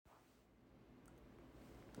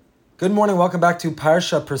Good morning. Welcome back to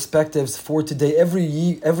Parsha Perspectives for today.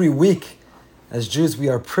 Every week, as Jews, we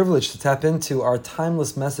are privileged to tap into our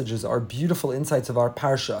timeless messages, our beautiful insights of our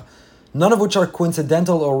Parsha, none of which are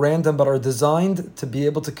coincidental or random, but are designed to be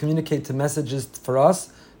able to communicate to messages for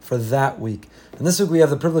us for that week. And this week we have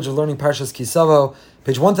the privilege of learning Parshas Ki Savo,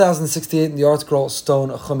 page 1068 in the ArtScroll Stone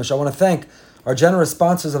Chumash. I want to thank our generous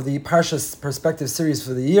sponsors of the Parshas Perspective series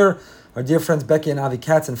for the year, our dear friends Becky and Avi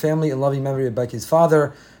Katz and family, in loving memory of Becky's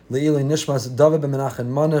father, Le'ili Nishmas, David Ben Menachem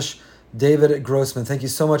Manish, David Grossman. Thank you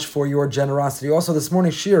so much for your generosity. Also, this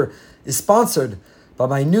morning's shir is sponsored by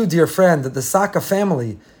my new dear friend, the Saka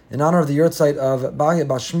family, in honor of the yahrzeit of Bagya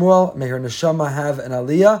Bashmuel. May her neshama have an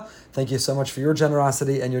aliyah. Thank you so much for your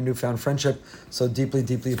generosity and your newfound friendship. So deeply,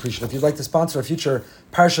 deeply appreciated. If you'd like to sponsor a future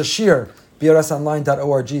Parsha Shir,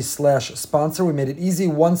 brsonline.org/sponsor. We made it easy,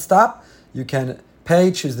 one stop. You can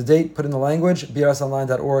pay, choose the date, put in the language,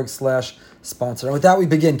 brsonline.org/sponsor. And with that, we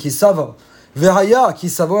begin. Kisavo. V'haya,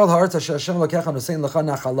 kisavo el ha'aretz asher Hashem Elokecha nosein lecha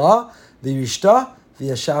nachala, v'yishta,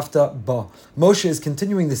 v'yashavta ba. Moshe is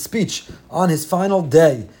continuing the speech on his final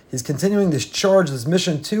day. He's continuing this charge, this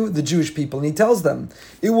mission to the Jewish people. And he tells them,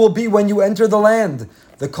 it will be when you enter the land,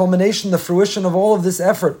 the culmination, the fruition of all of this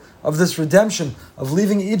effort, of this redemption, of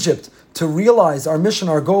leaving Egypt, to realize our mission,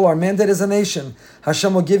 our goal, our mandate as a nation.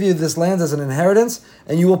 Hashem will give you this land as an inheritance,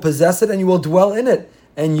 and you will possess it, and you will dwell in it,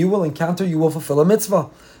 and you will fulfill a mitzvah.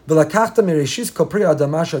 You're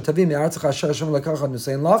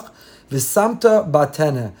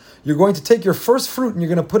going to take your first fruit and you're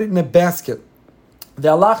going to put it in a basket. And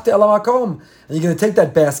you're going to take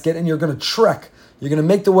that basket and you're going to trek. You're going to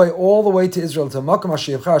make the way all the way to Israel.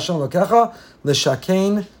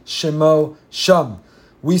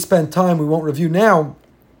 We spend time, we won't review now,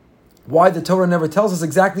 why the Torah never tells us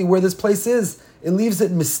exactly where this place is. It leaves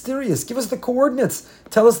it mysterious. Give us the coordinates.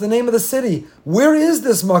 Tell us the name of the city. Where is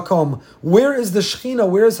this makom? Where is the Shechina?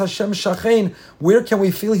 Where is Hashem Shachein? Where can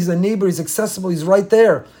we feel He's a neighbor? He's accessible. He's right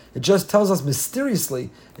there. It just tells us mysteriously.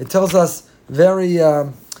 It tells us very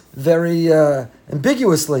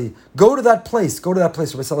ambiguously. Go to that place. Go to that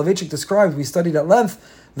place. Rabbi Soloveitchik described, we studied at length,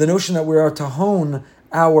 the notion that we are to hone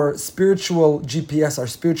our spiritual GPS, our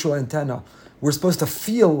spiritual antenna. We're supposed to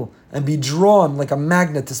feel and be drawn like a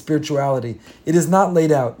magnet to spirituality. It is not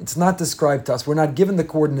laid out. It's not described to us. We're not given the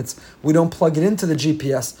coordinates. We don't plug it into the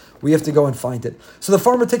GPS. We have to go and find it. So the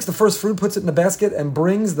farmer takes the first fruit, puts it in a basket, and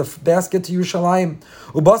brings the basket to Yerushalayim.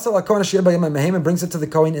 And brings it to the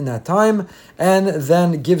Kohen in that time, and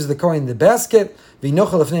then gives the Kohen the basket. The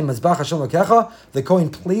Kohen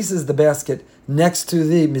places the basket next to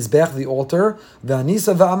the Mizbech, the altar. Then you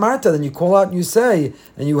call out and you say,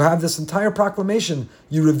 and you have this entire proclamation.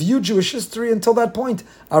 You review Jewish history until that point.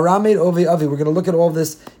 Aramed Ovi Avi. We're going to look at all of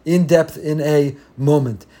this in depth in a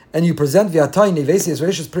moment. And you present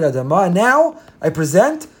and now I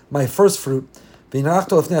present my first fruit.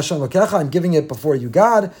 I'm giving it before you,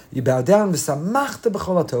 God. You bow down. And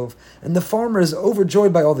the farmer is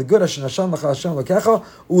overjoyed by all the good.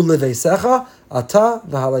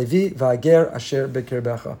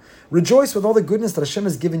 Rejoice with all the goodness that Hashem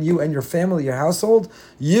has given you and your family, your household.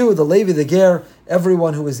 You, the Levi, the Ger,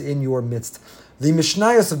 everyone who is in your midst. The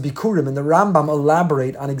Mishnayos of Bikurim and the Rambam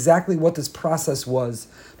elaborate on exactly what this process was.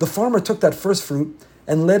 The farmer took that first fruit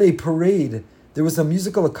and led a parade. There was a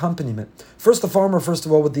musical accompaniment. First, the farmer,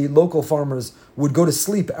 with the local farmers, would go to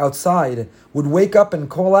sleep outside, would wake up and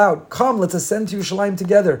call out, come, let's ascend to Yerushalayim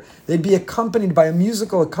together. They'd be accompanied by a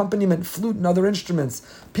musical accompaniment, flute and other instruments.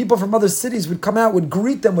 People from other cities would come out, would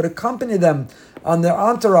greet them, would accompany them on their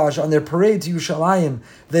entourage, on their parade to Yerushalayim.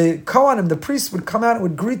 The Kohanim, the priests, would come out and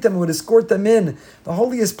would greet them, and would escort them in. The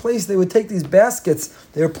holiest place, they would take these baskets.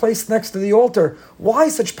 They were placed next to the altar. Why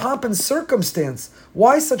such pomp and circumstance?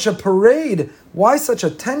 Why such a parade? Why such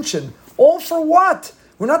attention? All for what?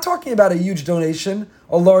 We're not talking about a huge donation,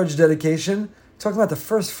 a large dedication. We're talking about the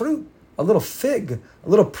first fruit, a little fig, a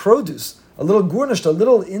little produce, a little gurnished, a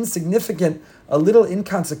little insignificant, a little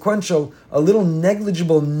inconsequential, a little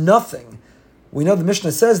negligible nothing. We know the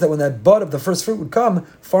Mishnah says that when that bud of the first fruit would come,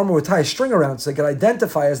 farmer would tie a string around so they could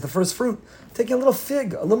identify as the first fruit. Taking a little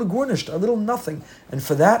fig, a little gurnished, a little nothing. And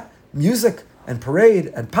for that, music and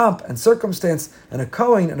parade and pomp and circumstance and a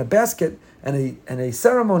Kohen and a basket and a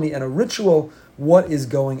ceremony and a ritual. What is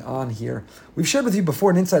going on here? We've shared with you before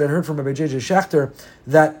an insight I heard from Rabbi J.J. Schachter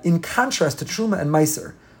that in contrast to Truma and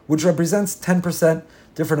Meiser, which represents 10%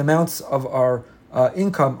 different amounts of our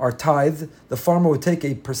income, our tithe, the farmer would take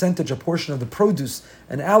a percentage, a portion of the produce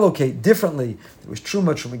and allocate differently. There was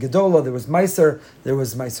Truma Gedola, there was Meiser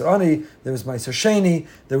Ani, there was Meiser Sheni,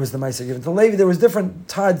 there was the Meiser given to Levi, there was different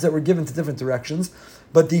tithes that were given to different directions.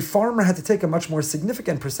 But the farmer had to take a much more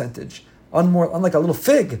significant percentage. Unlike a little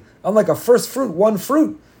fig, unlike a first fruit, one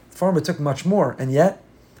fruit, the farmer took much more. And yet,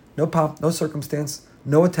 no pomp, no circumstance,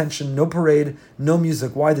 no attention, no parade, no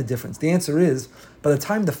music. Why the difference? The answer is, by the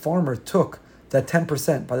time the farmer took that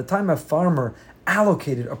 10%, by the time a farmer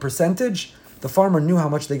allocated a percentage, the farmer knew how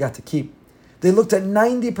much they got to keep. They looked at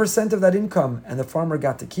 90% of that income, and the farmer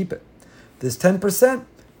got to keep it. This 10%,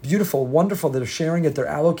 beautiful, wonderful, they're sharing it, they're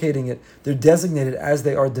allocating it, they're designated as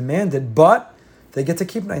they are demanded, but they get to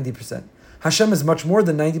keep 90%. Hashem is much more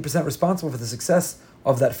than 90% responsible for the success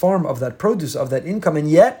of that farm, of that produce, of that income, and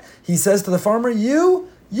yet he says to the farmer, you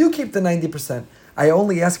keep the 90%. I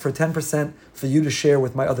only ask for 10% for you to share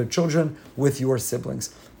with my other children, with your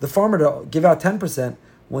siblings. The farmer to give out 10%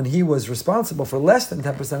 when he was responsible for less than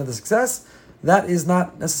 10% of the success, that is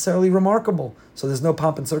not necessarily remarkable. So there's no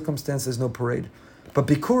pomp and circumstance, there's no parade. But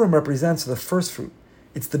Bikurim represents the first fruit.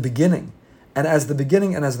 It's the beginning. And as the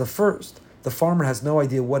beginning and as the first, the farmer has no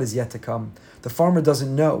idea what is yet to come. The farmer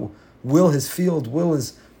doesn't know, will his field, will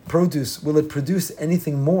his produce, will it produce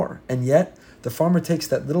anything more? And yet, the farmer takes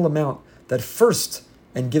that little amount, that first,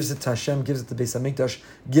 and gives it to Hashem, gives it to Beis HaMikdash,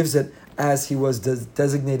 gives it as he was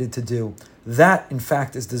designated to do. That, in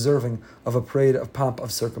fact, is deserving of a parade of pomp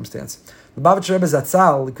of circumstance. The Lubavitcher Rebbe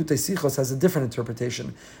Zatzal, Likutei Sichos, has a different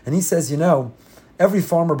interpretation. And he says, every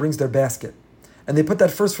farmer brings their basket. And they put that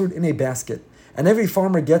first fruit in a basket. And every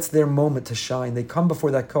farmer gets their moment to shine. They come before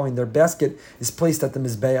that Kohen. Their basket is placed at the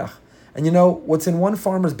Mizbeach. And what's in one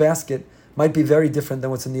farmer's basket might be very different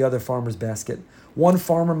than what's in the other farmer's basket. One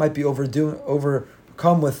farmer might be overwhelmed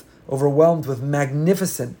with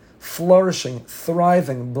magnificent, flourishing,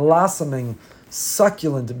 thriving, blossoming,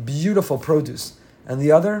 succulent, beautiful produce. And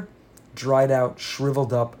the other, dried out,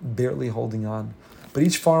 shriveled up, barely holding on. But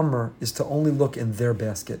each farmer is to only look in their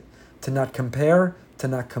basket, to not compare, to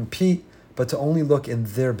not compete, but to only look in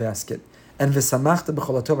their basket. And v'samachta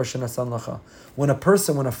b'chol hatov asher nasan lacha. When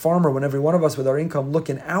a farmer, when every one of us with our income look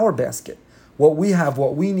in our basket, what we have,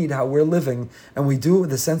 what we need, how we're living, and we do it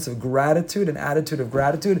with a sense of gratitude, an attitude of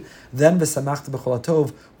gratitude, then v'samachta b'chol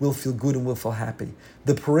hatov will feel good and will feel happy.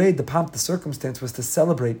 The parade, the pomp, the circumstance was to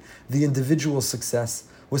celebrate the individual success,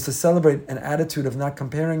 was to celebrate an attitude of not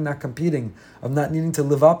comparing, not competing, of not needing to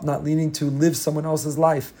live up, not needing to live someone else's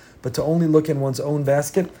life, but to only look in one's own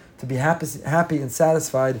basket, to be happy and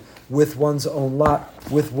satisfied with one's own lot,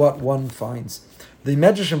 with what one finds. The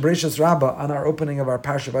Medrash in Bereshis Rabbah, on our opening of our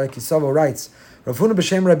Parsha Vayikisavo, writes, Rav Huna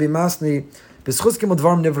b'Shem Rabbi Masni, B'schus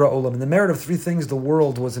Kimudvarim Nivra Olam. In the merit of three things, the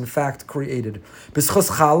world was in fact created.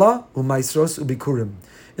 B'schus Chala, U'maisros, U'bikurim.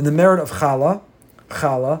 In the merit of Chala,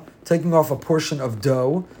 taking off a portion of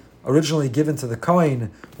dough, originally given to the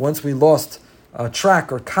Kohen, once we lost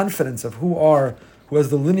track or confidence of who has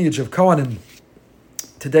the lineage of Kohanim.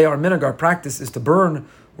 Today our minhag, our practice, is to burn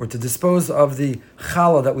or to dispose of the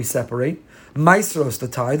challah that we separate. Maisros, the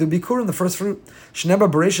tithe, the bikurim, the first fruit. Shneba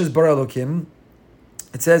bereshis bara Elokim.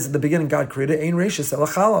 It says at the beginning God created ein reishis ela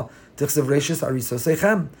challah. Tichsev reishis ariso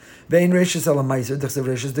seichem. Ve'ein reishis ela maiser. Tichsev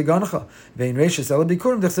reishis degancha. Ve'ein reishis ela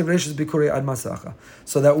bikurim. Tichsev reishis bikurei ad masacha.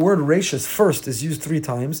 So that word reishis, first, is used 3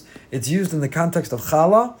 times. It's used in the context of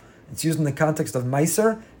challah, it's used in the context of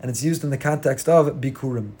maiser, and it's used in the context of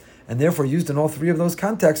bikurim. And therefore, used in all 3 of those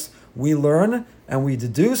contexts, we learn and we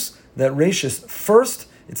deduce that reishis, first,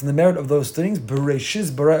 it's in the merit of those things.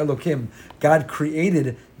 Bereshis bara Elokim. God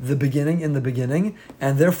created the beginning in the beginning,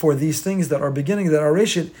 and therefore these things that are beginning, that are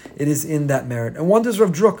reshit, it is in that merit. And one does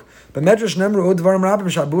Rav Druk. But Medrash nemru udvarim rabim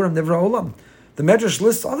shaburim nevra olam. The Medrash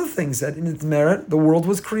lists other things that in its merit the world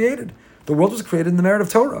was created. The world was created in the merit of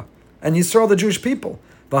Torah and Yisrael, the Jewish people.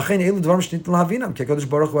 We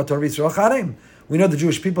know the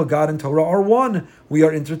Jewish people, God and Torah are one. We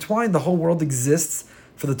are intertwined. The whole world exists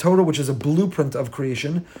for the Torah, which is a blueprint of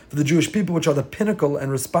creation, for the Jewish people, which are the pinnacle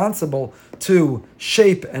and responsible to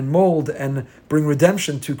shape and mold and bring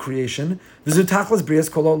redemption to creation. And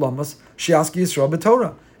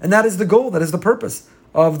that is the goal, that is the purpose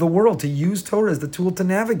of the world, to use Torah as the tool to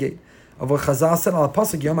navigate. Torah was given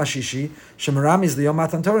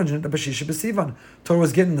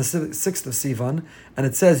the 6th of Sivan, and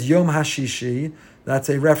it says Yom HaShishi. That's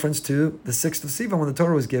a reference to the 6th of Sivan, when the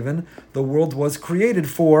Torah was given. The world was created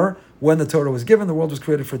for, when the Torah was given, the world was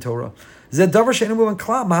created for Torah. But what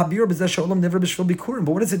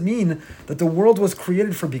does it mean that the world was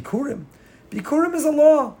created for Bikurim? Bikurim is a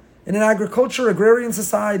law in an agrarian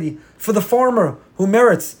society for the farmer who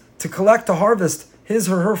merits to collect, to harvest his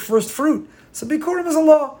or her first fruit. So Bikurim is a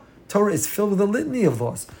law. Torah is filled with a litany of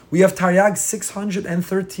laws. We have Taryag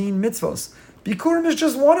 613 mitzvos. Bikurim is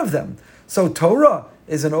just one of them. So Torah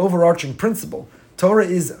is an overarching principle. Torah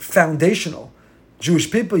is foundational. Jewish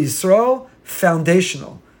people, Yisrael,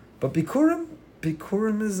 foundational. But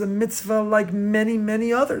Bikurim is a mitzvah like many,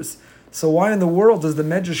 many others. So why in the world does the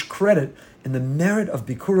Medrash credit in the merit of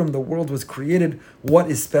Bikurim the world was created?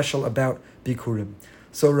 What is special about Bikurim?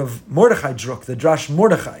 So Rav Mordechai Druk, the Drash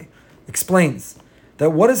Mordechai, explains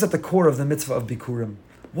that what is at the core of the mitzvah of Bikurim?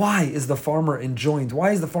 Why is the farmer enjoined?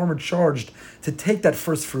 Why is the farmer charged to take that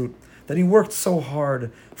first fruit? That he worked so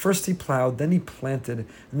hard. First he plowed, then he planted,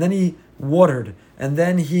 and then he watered, and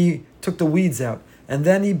then he took the weeds out, and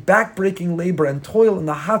then he backbreaking labor and toil in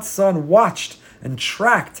the hot sun watched and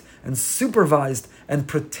tracked and supervised and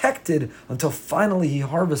protected until finally he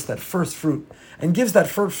harvests that first fruit and gives that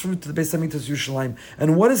first fruit to the Beis Hamikdash Yerushalayim.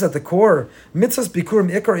 And what is at the core? Mitzvahs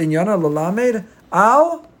Bikurim Ikar Inyana Lalamed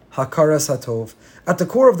Al Hakaras Hatov. At the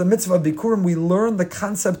core of the mitzvah of Bikurim, we learn the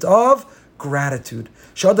concept of gratitude.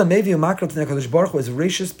 Shada Mevi Umakrat Nekadosh Baruch Hu is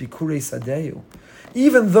Rashis Bikurei Sadeyu.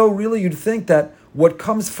 Even though really you'd think that what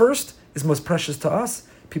comes first is most precious to us.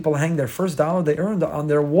 People hang their first dollar they earned on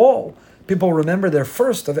their wall. People remember their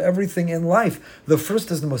first of everything in life. The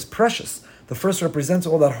first is the most precious. The first represents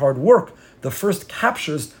all that hard work. The first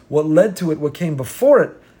captures what led to it, what came before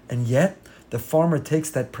it. And yet, the farmer takes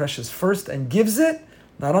that precious first and gives it,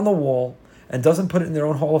 not on the wall, and doesn't put it in their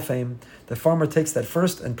own hall of fame. The farmer takes that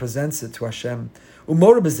first and presents it to Hashem. And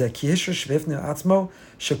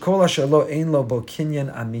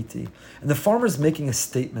the farmer is making a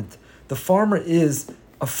statement. The farmer is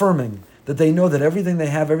affirming that they know that everything they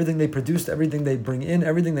have, everything they produced, everything they bring in,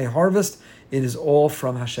 everything they harvest, it is all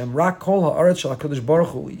from Hashem. Rak kol ha'aretz shel HaKadosh Baruch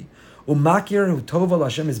Hu. Umakir hu tova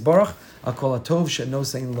l'Hashem yisbarach akol hatov she'no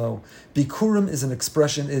sein lo. Bikurim is an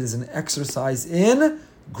expression, it is an exercise in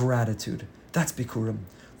gratitude. That's Bikurim.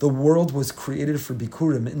 The world was created for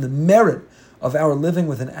Bikurim in the merit of our living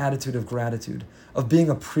with an attitude of gratitude, of being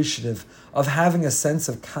appreciative, of having a sense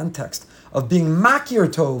of context, of being makir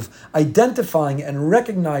tov, identifying and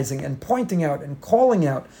recognizing and pointing out and calling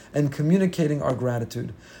out and communicating our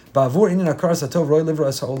gratitude. And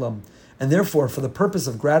therefore, for the purpose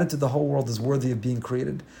of gratitude, the whole world is worthy of being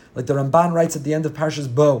created. Like the Ramban writes at the end of Parshas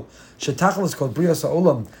Bo, "Shetachlis kol brios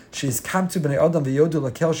ha'olam, she's kamtu b'nei adam v'yodu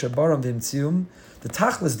lakel shebaram v'imtzium." The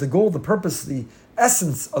tachlis, the goal, the purpose, the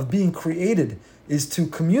essence of being created is to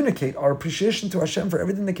communicate our appreciation to Hashem for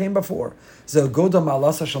everything that came before. That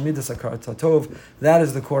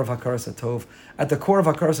is the core of Hakaras HaTov. At the core of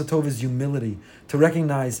Hakaras HaTov is humility, to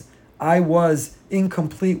recognize I was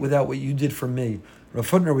incomplete without what you did for me.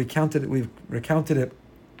 Rav Hutner, we've recounted it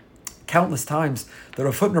countless times. The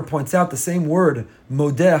Rav Hutner points out the same word,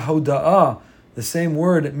 modeh hoda'ah, the same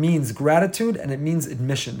word means gratitude and it means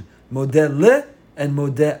admission. Modeh le and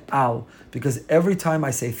modeh al. Because every time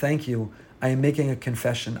I say thank you, I am making a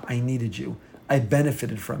confession. I needed you. I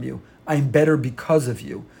benefited from you. I'm better because of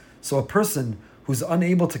you. So a person who's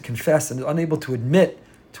unable to confess and unable to admit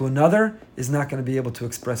to another is not going to be able to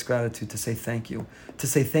express gratitude, to say thank you. To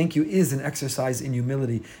say thank you is an exercise in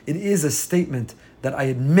humility. It is a statement that I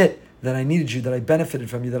admit that I needed you, that I benefited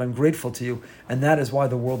from you, that I'm grateful to you. And that is why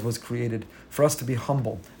the world was created, for us to be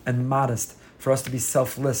humble and modest, for us to be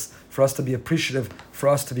selfless, for us to be appreciative, for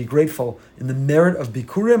us to be grateful. In the merit of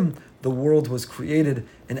Bikurim, the world was created,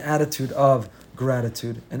 an attitude of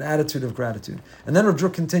gratitude, an attitude of gratitude. And then Rav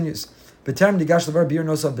Druk continues, but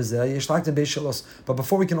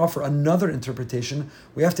before we can offer another interpretation,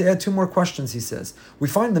 we have to add two more questions, he says. We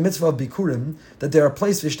find in the mitzvah of Bikurim that there are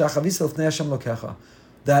places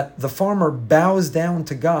that the farmer bows down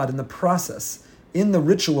to God in the process. In the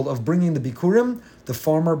ritual of bringing the Bikurim, the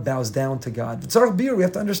farmer bows down to God. We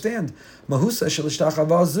have to understand, what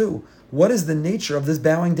is the nature of this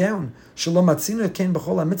bowing down?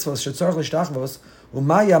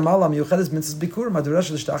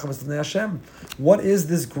 What is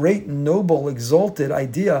this great, noble, exalted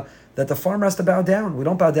idea that the farmer has to bow down? We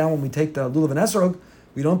don't bow down when we take the lulav and esrog.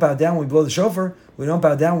 We don't bow down when we blow the shofar. We don't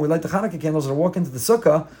bow down when we light the Hanukkah candles or walk into the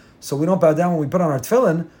sukkah. So we don't bow down when we put on our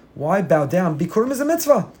tefillin. Why bow down? Bikurim is a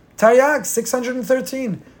mitzvah. Taryag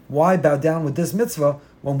 613. Why bow down with this mitzvah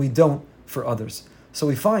when we don't for others? So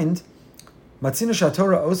we find Matzina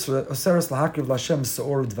Shatora Oseres Lahakriv Lashem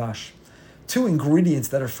Seor Dvash. Two ingredients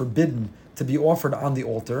that are forbidden to be offered on the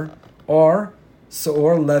altar are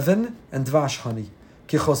seor, leaven, and dvash, honey.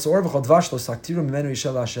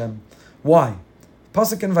 Why?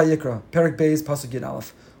 Pasuk in Vayikra, Perek Beis, Pasuk Yud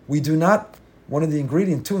Aleph. We do not,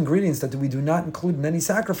 two ingredients that we do not include in any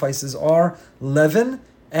sacrifices are leaven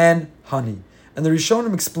and honey. And the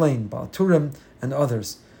Rishonim explain, Baal Turim and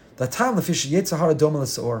others, that time lefish Yetzirah doma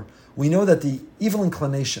l'seor. We know that the evil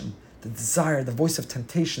inclination, the desire, the voice of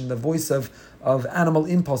temptation, the voice of animal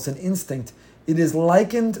impulse and instinct, it is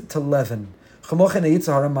likened to leaven. So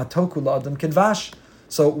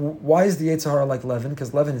why is the Yetzer Hara like leaven?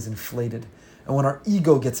 Because leaven is inflated. And when our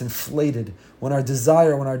ego gets inflated, when our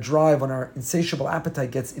desire, when our drive, when our insatiable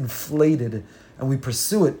appetite gets inflated, and we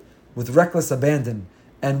pursue it with reckless abandon,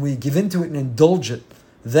 and we give into it and indulge it,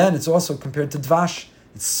 then it's also compared to dvash.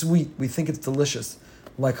 It's sweet. We think it's delicious.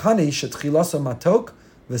 Like honey, shetchilaso matok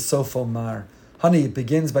v'sofo mar. Honey, it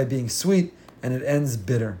begins by being sweet and it ends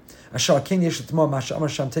bitter. Ashar ken yesh l'tmo masha amar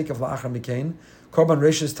sham teikav la'achar mikein korban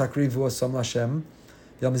reishis takrivu osam l'Hashem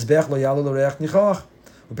yal mizbeach lo yalu l'reach nichoach.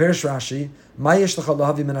 Uperish Rashi, ma yesh l'cha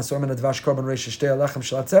lahavi min asor min advash korban reishis shtei alechem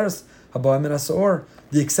shel atzeres haboy min asor.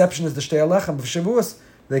 The exception is the shtei alechem of Shavuos.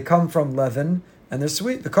 They come from leaven and they're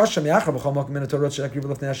sweet. If the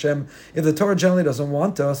Torah generally doesn't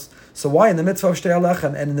want us, so why in the mitzvah of Shtei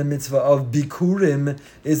Alechem and in the mitzvah of Bikurim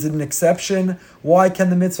is it an exception? Why can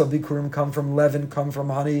the mitzvah of Bikurim come from leaven, come from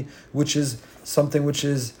honey, which is something which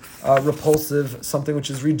is repulsive, something which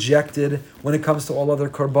is rejected when it comes to all other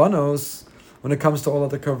korbanos?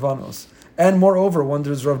 And moreover,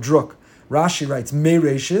 wonders Rav Druk. Rashi writes, Me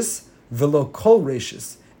reishis velo kol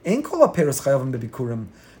reishis. Ein kol aperos chayavim bebikurim.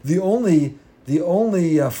 The only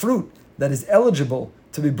fruit that is eligible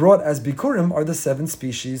to be brought as bikurim are the 7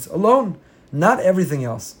 species alone, not everything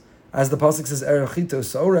else. As the pasuk says, erechito,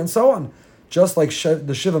 saora, and so on. Just like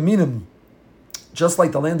the Shiva Minim, just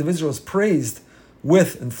like the land of Israel is praised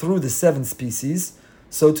with and through the 7 species,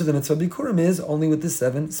 so to the mitzvah bikurim is only with the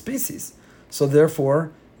 7 species. So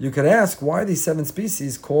therefore, you could ask, why are these 7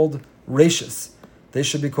 species called reishis? They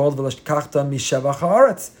should be called v'lashkachta mishevach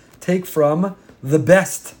haaretz, take from the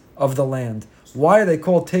best of the land. Why are they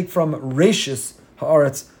called take from reishis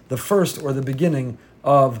haaretz, the first or the beginning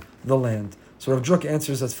of the land? So Rav Druk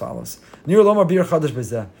answers as follows. Nir lomar bir chadash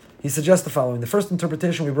bezeh. He suggests the following. The first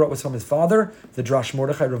interpretation we brought was from his father, the Drash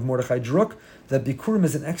Mordechai, Rav Mordechai Druk, that Bikurim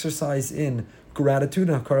is an exercise in gratitude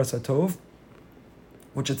and hakaras hatov,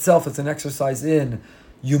 which itself is an exercise in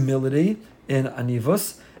humility, in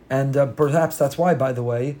anivus, and perhaps that's why, by the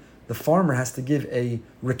way, the farmer has to give a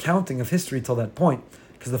recounting of history till that point,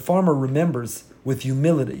 because the farmer remembers with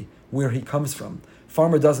humility where he comes from.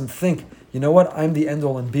 Farmer doesn't think, you know what, I'm the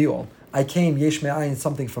end-all and be-all. I came, yesh me'ayin,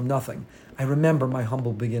 something from nothing. I remember my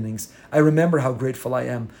humble beginnings. I remember how grateful I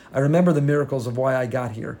am. I remember the miracles of why I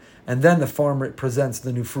got here. And then the farmer presents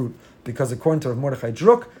the new fruit, because according to Rav Mordechai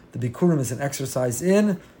Druk, the Bikurim is an exercise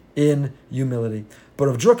in humility. But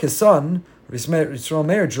Rav Druk, his son, Yisrael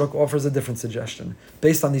Meir Druk, offers a different suggestion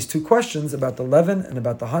based on these 2 questions about the leaven and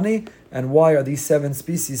about the honey, and why are these 7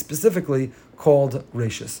 species specifically called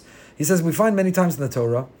reishis. He says we find many times in the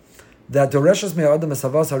Torah that doreshas me'adam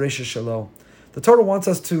esavas hareishis shelo. The Torah wants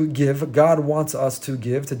us to give, God wants us to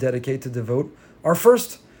give, to dedicate, to devote our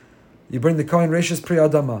first. You bring the Kohen reishis pri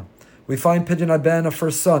adama. We find Pidyon Ben, a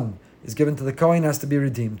first son, is given to the Kohen, has to be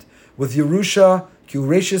redeemed. With Yerusha, ki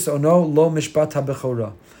reishis ono lo mishpat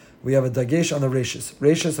habechora. We have a dagesh on the reishis.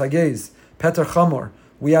 Reishis hagez, Peter Chamor.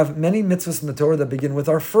 We have many mitzvahs in the Torah that begin with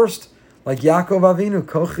our first, like Yaakov Avinu,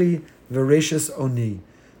 Kochi v'reishis oni.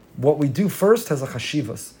 What we do first has a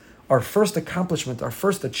chashivas. Our first accomplishment, our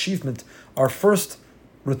first achievement, our first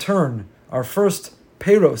return, our first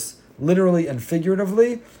peros, literally and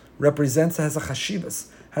figuratively, represents, has a chashivas,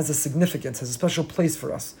 has a significance, has a special place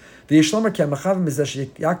for us. So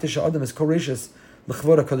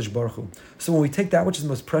when we take that which is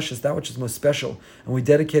most precious, that which is most special, and we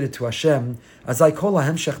dedicate it to Hashem,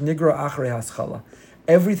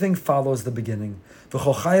 everything follows the beginning.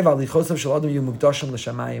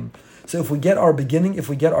 So if we get our beginning, if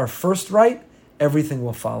we get our first right, everything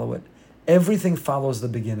will follow it. Everything follows the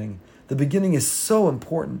beginning. The beginning is so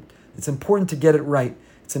important. It's important to get it right.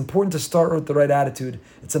 It's important to start with the right attitude.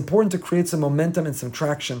 It's important to create some momentum and some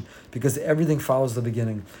traction, because everything follows the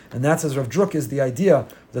beginning. And that's, as Rav Druk, is the idea.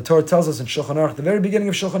 The Torah tells us in Shulchan Aruch, the very beginning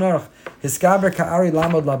of Shulchan Aruch, Hiskaber ka'ari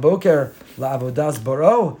lamod laboker la'avodas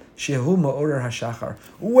baro shehu ma'orer hashachar.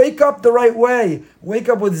 Wake up the right way. Wake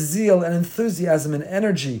up with zeal and enthusiasm and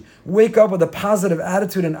energy. Wake up with a positive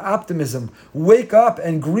attitude and optimism. Wake up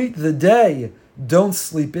and greet the day. Don't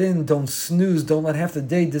sleep in, don't snooze, don't let half the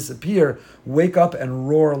day disappear. Wake up and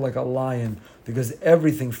roar like a lion, because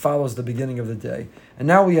everything follows the beginning of the day. And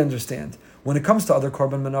now we understand. When it comes to other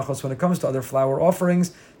korban menachos, when it comes to other flour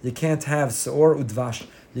offerings, you can't have seor udvash.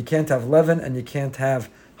 You can't have leaven and you can't have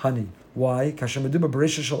honey. Why? So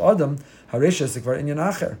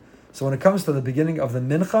when it comes to the beginning of the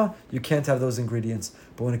mincha, you can't have those ingredients.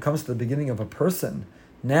 But when it comes to the beginning of a person,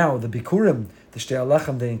 now the bikurim, the shtei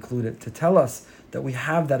alechem, they include it to tell us that we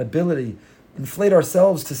have that ability inflate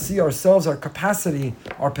ourselves, to see ourselves, our capacity,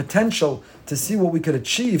 our potential, to see what we could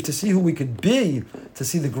achieve, to see who we could be, to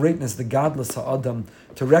see the greatness, the godless ha'adam,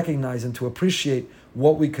 to recognize and to appreciate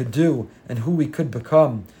what we could do and who we could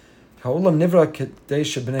become. The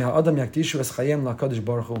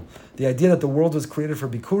idea that the world was created for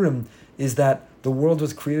Bikurim is that the world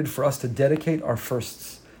was created for us to dedicate our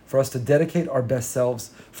firsts, for us to dedicate our best selves,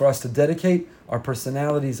 for us to dedicate our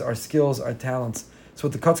personalities, our skills, our talents. So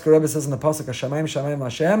what the Kotzker Rebbe says in the pasuk, "Hashamayim shamayim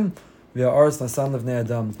Hashem, v'ha'aretz nasan levnei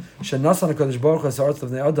Adam." Shenasan HaKadosh Baruch Hu es ha'aretz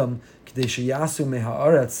levnei Adam, k'dei sheyasu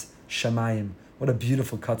meha'aretz shamayim. What a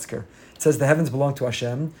beautiful Kotzker. It says the heavens belong to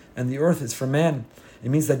Hashem and the earth is for man. It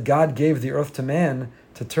means that God gave the earth to man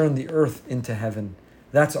to turn the earth into heaven.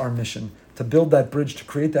 That's our mission, to build that bridge, to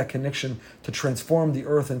create that connection, to transform the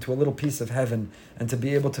earth into a little piece of heaven, and to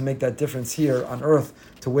be able to make that difference here on earth,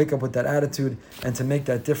 to wake up with that attitude and to make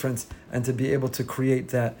that difference and to be able to create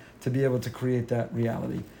that,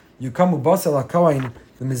 reality. Yukamu basel hakohen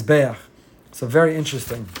the mizbeach. So very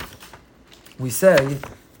interesting. We say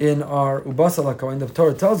in our ubasal hakohen, the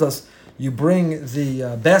Torah tells us you bring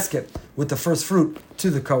the basket with the first fruit to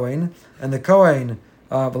the Kohen, and the Kohen,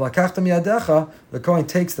 the Kohen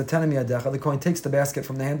takes the tana miyadecha, the Kohen takes the basket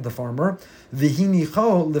from the hand of the farmer,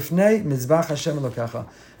 v'hinicho lifnei mizbach Hashem elokecha,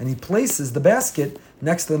 and he places the basket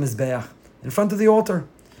next to the mizbeach, in front of the altar.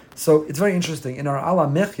 So it's very interesting. In our ala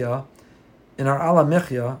mechya,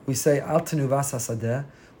 we say al tenuvas hasadeh.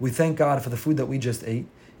 We thank God for the food that we just ate.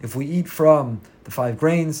 If we eat from the 5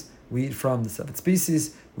 grains, we eat from the 7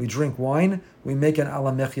 species, we drink wine, we make an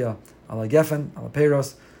ala mechya, ala gefen, ala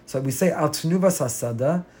peiros. So we say al tenuvas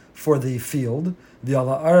hasada for the field, the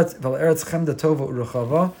ala eretz chemda tova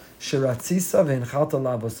uruchava, shiratzisa v'enchalta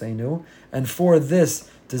lavoseinu, and for this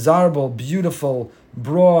desirable, beautiful,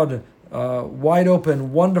 broad, wide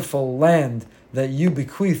open, wonderful land that you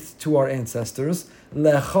bequeathed to our ancestors,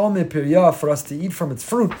 lechol mipirya, for us to eat from its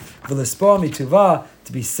fruit, v'lespa mituva,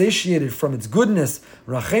 to be satiated from its goodness.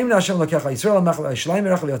 Rachem Hashem lakecha Yisrael Shalaim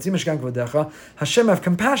Merach V'Yatzim Mishkan Kvodecha. Hashem, have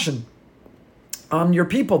compassion on your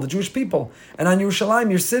people, the Jewish people, and on Yerushalayim,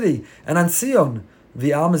 your city, and on Sion.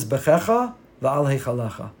 V'al mizbechecha v'al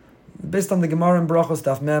heichalecha. Based on the Gemara in Brachos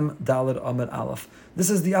Daf Mem Daled Amud Aleph. This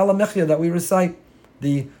is the ala mechya that we recite,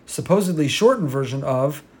 the supposedly shortened version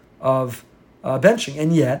of benching,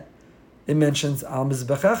 and yet it mentions al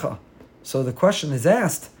mizbechecha. So the question is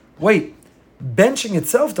asked: wait, benching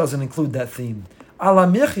itself doesn't include that theme. Ala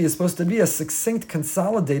michi is supposed to be a succinct,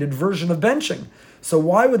 consolidated version of benching. So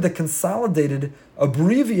why would the consolidated,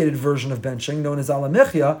 abbreviated version of benching, known as ala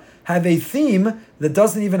michya, have a theme that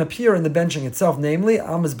doesn't even appear in the benching itself, namely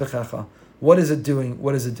al mizbechecha? What is it doing?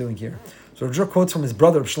 What is it doing here? So Rav Druk quotes from his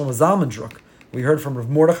brother, Rav Shlomo Zalman Druk. We heard from Rav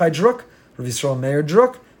Mordechai Druk, Rav Yisrael Meir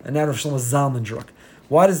Druk, and now Rav Shlomo Zalman Druk.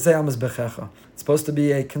 Why does it say al mizbechecha? It's supposed to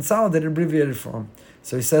be a consolidated, abbreviated form.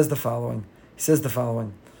 So he says the following.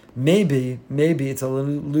 Maybe it's an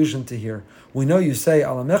allusion to here. We know you say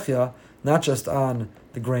ala mechya not just on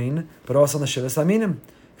the grain, but also on the shivas aminim.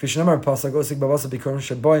 Kishnamar pasuk osik babasa bikurim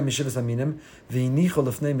sheboy mishivas aminim v'inichu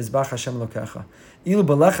lefnei mizbach Hashem lokecha. Ilu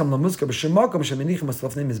belechem lamuzka b'shemakom sheminichu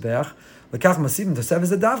maslefnei mizbach lekach masivim tosev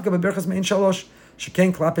is a davka beberchas mein shalosh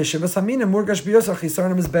sheken klape shivas aminim murgash biyosach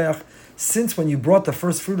chisarnim mizbach. Since when you brought the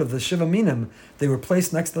first fruit of the shiva aminim, they were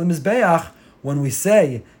placed next to the mizbeach. When we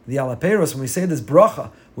say the alaperos, when we say this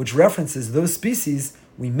bracha, which references those species,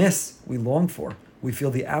 we long for. We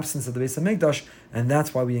feel the absence of the Beis HaMikdash, and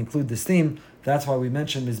that's why we include this theme. That's why we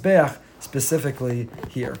mention Mizbeach specifically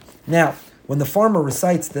here. Now, when the farmer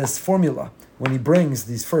recites this formula, when he brings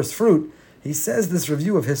these first fruit, he says this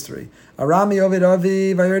review of history. Arami Ovid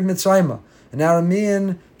Avi Vayered Mitzrayma. An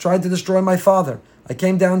Aramean tried to destroy my father. I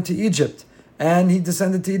came down to Egypt, and he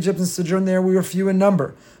descended to Egypt and sojourned there. We were few in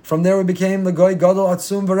number. From there we became the Goy Gadol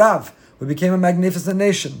Atzum V'Rav. We became a magnificent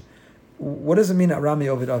nation. What does it mean, Arami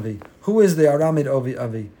Ovid Avi? Who is the Aramid Ovid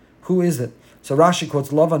Avi? Who is it? So Rashi quotes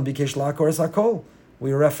Lavan Bikesh Lakor Es HaKol.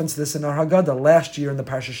 We referenced this in our Haggadah. Last year in the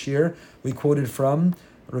Parsha Shir, we quoted from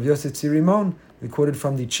Rav Yosef Tzvi Rimon. We quoted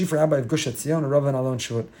from the chief rabbi of Gush Etzion, Rav Alon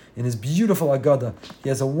Shut. In his beautiful Haggadah, he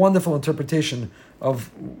has a wonderful interpretation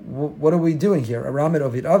of what are we doing here. Aramid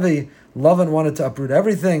Ovid Avi. Lavan wanted to uproot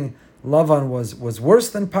everything. Lavan was worse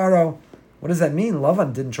than Paro. What does that mean?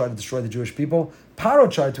 Lavan didn't try to destroy the Jewish people. Paro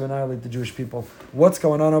tried to annihilate the Jewish people. What's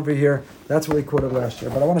going on over here? That's what we quoted last year.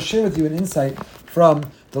 But I want to share with you an insight from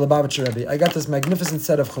the Lubavitcher Rebbe. I got this magnificent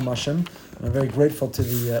set of Chumashim, and I'm very grateful to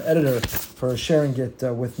the editor for sharing it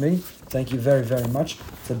with me. Thank you very, very much.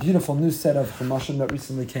 It's a beautiful new set of Chumashim that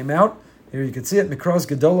recently came out. Here you can see it, Mikros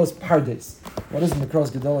Gedolos Pardes. What is Mikros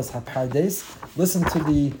Gedolos HaPardes? Listen to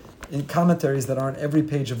the in commentaries that are on every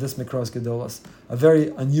page of this Mikros Gedolos, a very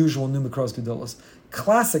unusual new Mikros Gedolos.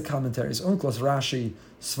 Classic commentaries, Unklos, Rashi,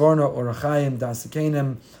 Sforno, Orachaim,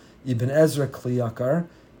 Dasikenim, Ibn Ezra, Kliyakar,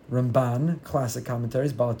 Ramban, classic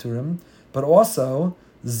commentaries, Balaturim, but also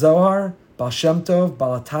Zohar, Baal Shem Tov,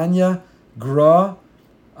 Balatanya, Gra,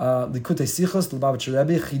 Likutei Sichos, Lubavitcher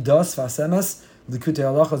Rebbe, Chidos, Vasemes, Likutei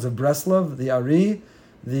Halachos of Breslov, the Ari,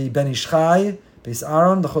 the Ben Ish Chai, Beis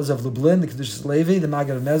Aaron, the Chos of Lublin, the Kedushas Levi, the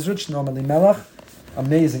Maggid of Mezrich, Noam Elimelech.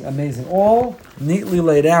 Amazing, amazing. All neatly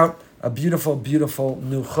laid out. A beautiful, beautiful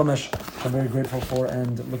new Chumash I'm very grateful for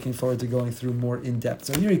and looking forward to going through more in depth.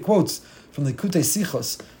 So here he quotes from the Likutei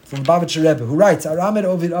Sichos, from Bavitcher Rebbe, who writes, Aramed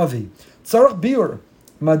Ovid Avi, Tzarech Biur,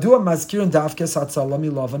 Madua Mazkirin Davkes Hatzalam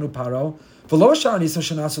Milavan Uparo, V'lo Shar Nisim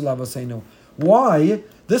Shenasu Lavosenu. Why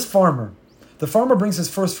this farmer? The farmer brings his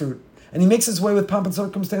first fruit, and he makes his way with pomp and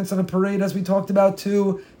circumstance on a parade, as we talked about,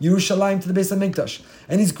 to Yerushalayim, to the Beis HaMikdash.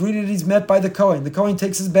 And he's greeted, he's met by the Kohen. The Kohen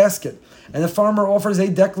takes his basket, and the farmer offers a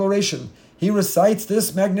declaration. He recites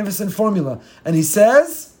this magnificent formula, and he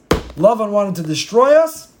says, Lavan wanted to destroy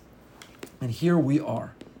us, and here we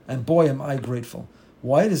are. And boy, am I grateful.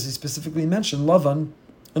 Why does he specifically mention Lavan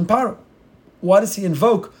and Paro? Why does he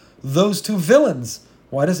invoke those two villains?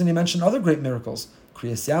 Why doesn't he mention other great miracles?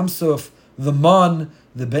 Kriyas Yamsuf, the Man,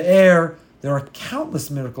 the Be'er. There are countless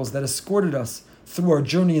miracles that escorted us through our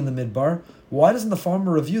journey in the Midbar. Why doesn't the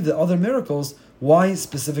farmer review the other miracles? Why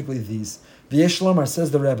specifically these? V'yesh Lomar, says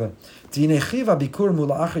the Rebbe, Dinechiva bikur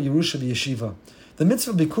mula'achar Yerusha v'yeshiva. The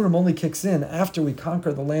mitzvah bikurim only kicks in after we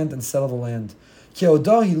conquer the land and settle the land. Because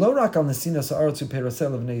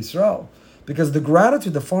the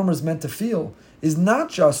gratitude the farmer is meant to feel is not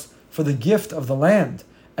just for the gift of the land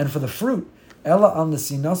and for the fruit. The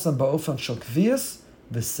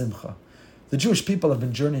Jewish people have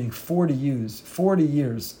been journeying 40 years. 40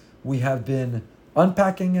 years we have been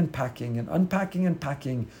unpacking and packing and unpacking and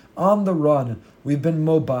packing, on the run. We've been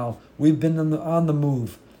mobile. We've been on the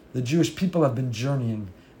move. The Jewish people have been journeying,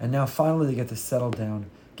 and now finally they get to settle down,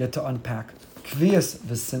 get to unpack. Kviyas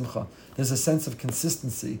v'simcha. There's a sense of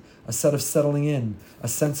consistency, a set of settling in, a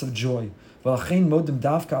sense of joy. Because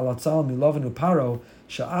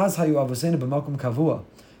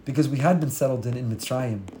we had been settled in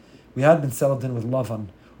Mitzrayim. We had been settled in with Lavan.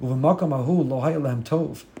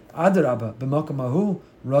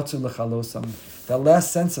 That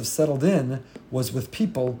last sense of settled in was with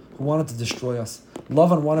people who wanted to destroy us.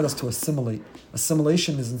 Lavan wanted us to assimilate.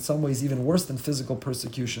 Assimilation is in some ways even worse than physical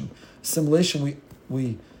persecution. Assimilation,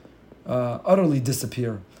 we utterly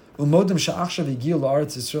disappear. So the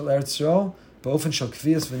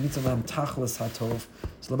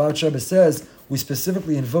Lubavitcher Rebbe says we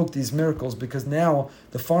specifically invoke these miracles because now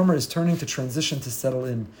the farmer is turning to transition to settle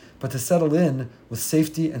in, but to settle in with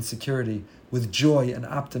safety and security, with joy and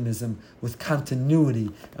optimism, with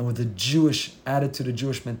continuity, and with a Jewish attitude, a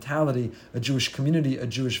Jewish mentality, a Jewish community, a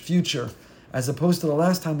Jewish future, as opposed to the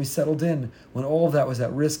last time we settled in when all of that was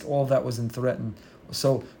at risk, all of that was in threatened.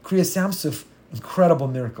 So Kriyas Yamsuf, incredible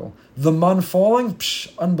miracle. The man falling,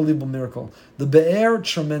 unbelievable miracle. The Be'er,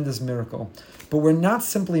 tremendous miracle. But we're not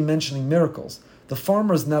simply mentioning miracles. The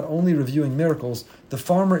farmer is not only reviewing miracles, the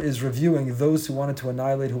farmer is reviewing those who wanted to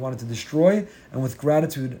annihilate, who wanted to destroy, and with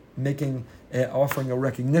gratitude offering a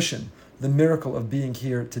recognition, the miracle of being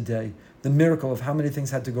here today, the miracle of how many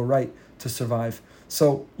things had to go right to survive.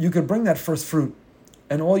 So you could bring that first fruit,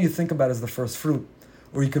 and all you think about is the first fruit.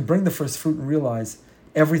 Or you could bring the first fruit and realize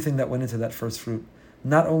everything that went into that first fruit.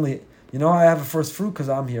 Not only, I have a first fruit because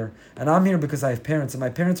I'm here. And I'm here because I have parents. And my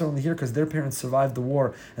parents are only here because their parents survived the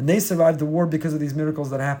war. And they survived the war because of these miracles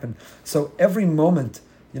that happened. So every moment,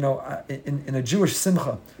 in a Jewish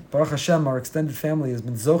simcha, Baruch Hashem, our extended family has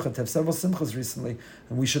been zocha to have several simchas recently.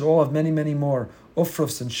 And we should all have many, many more.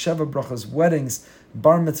 Ufrufs and sheva brachas, weddings,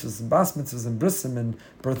 bar mitzvahs and bas mitzvahs and brisim and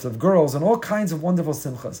births of girls and all kinds of wonderful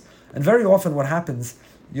simchas. And very often what happens,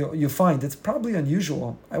 you find it's probably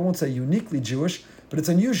unusual. I won't say uniquely Jewish, but it's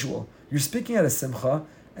unusual. You're speaking at a simcha,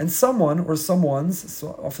 and someone or someone's,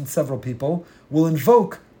 so often several people, will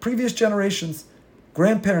invoke previous generations,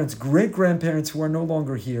 grandparents, great-grandparents who are no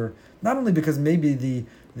longer here. Not only because maybe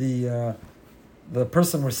the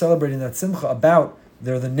person we're celebrating that simcha about,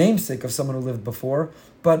 they're the namesake of someone who lived before,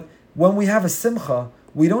 but when we have a simcha,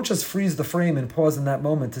 we don't just freeze the frame and pause in that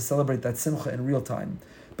moment to celebrate that simcha in real time.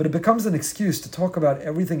 But it becomes an excuse to talk about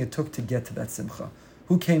everything it took to get to that simcha.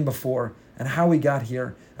 Who came before, and how we got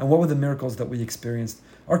here, and what were the miracles that we experienced.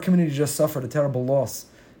 Our community just suffered a terrible loss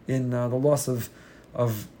in the loss of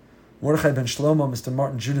Mordechai ben Shlomo, Mr.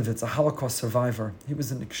 Martin Judovitz, a Holocaust survivor. He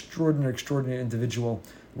was an extraordinary individual,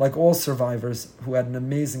 like all survivors who had an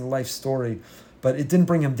amazing life story. But it didn't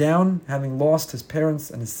bring him down, having lost his parents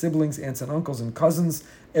and his siblings, aunts and uncles and cousins,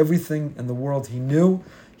 everything in the world he knew.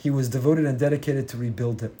 He was devoted and dedicated to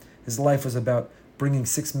rebuild it. His life was about bringing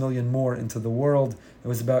 6 million more into the world. It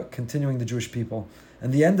was about continuing the Jewish people.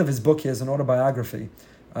 And the end of his book, he has an autobiography,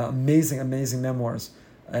 amazing memoirs,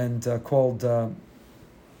 and called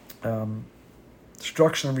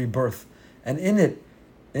Destruction and Rebirth. And in it,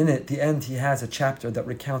 the end, he has a chapter that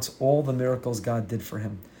recounts all the miracles God did for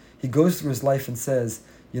him. He goes through his life and says,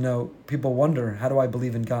 people wonder, how do I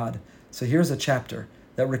believe in God? So here's a chapter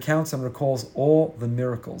that recounts and recalls all the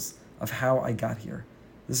miracles of how I got here.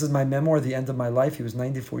 This is my memoir, the end of my life. He was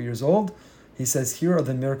 94 years old. He says, here are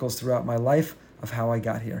the miracles throughout my life of how I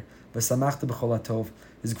got here. V'samachta b'chol hatov.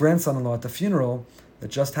 His grandson-in-law at the funeral that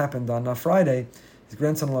just happened on Friday, his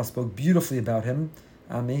grandson-in-law spoke beautifully about him,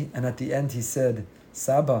 Ami, and at the end he said,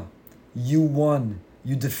 Saba, you won.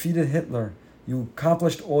 You defeated Hitler. You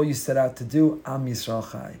accomplished all you set out to do. Am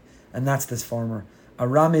Yisrael Chai. And that's this farmer.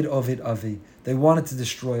 Aramid Ovid Avi. They wanted to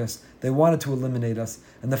destroy us. They wanted to eliminate us.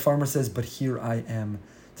 And the farmer says, but here I am.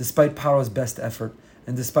 Despite Paro's best effort,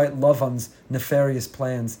 and despite Lavan's nefarious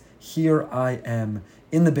plans, here I am,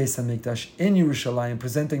 in the Beis HaMikdash, in Yerushalayim,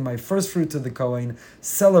 presenting my first fruit to the Kohen,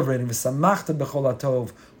 celebrating V'samachta b'chol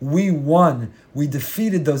hatov. We won. We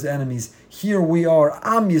defeated those enemies. Here we are.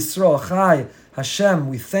 Am Yisrael Chai. Hashem,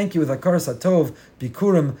 we thank you with Hakaras Hatov,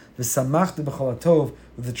 Bikurim, V'samachta b'chol hatov,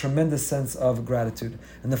 with a tremendous sense of gratitude.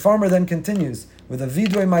 And the farmer then continues with a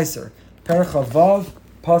Vidrei Meiser, Perach Havav,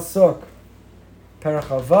 Pasuk, Perach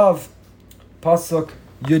Havav, Pasuk,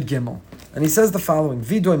 Yud Gimel. And he says the following,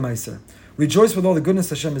 Vidrei Meiser, rejoice with all the goodness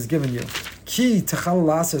Hashem has given you. Ki techal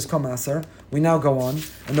laser kom aser. We now go on,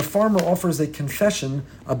 and the farmer offers a confession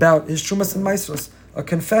about his Trumas and Meisros, a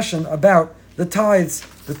confession about the tithes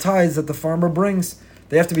that the farmer brings.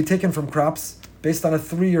 They have to be taken from crops based on a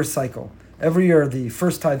 3-year cycle. Every year, the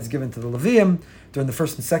first tithe is given to the Levium. During the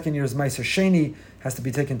first and second years, Meiser Sheni has to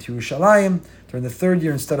be taken to Yerushalayim. During the third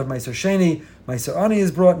year, instead of Meiser Sheni, Meiser Ani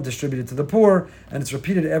is brought and distributed to the poor, and it's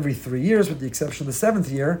repeated every 3 years, with the exception of the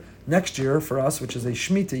 7th year, next year for us, which is a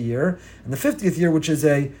Shemitah year, and the 50th year, which is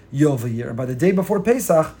a Yova year. And by the day before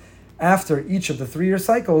Pesach, after each of the 3-year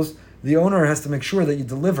cycles, the owner has to make sure that you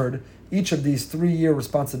delivered each of these 3-year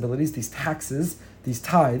responsibilities, these taxes, these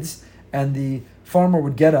tithes, and the farmer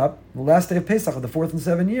would get up, the last day of Pesach of the 4th and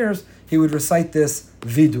 7 years, he would recite this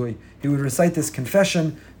vidui. He would recite this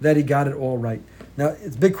confession that he got it all right. Now,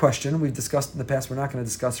 it's a big question. We've discussed in the past. We're not going to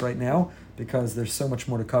discuss right now because there's so much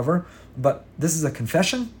more to cover. But this is a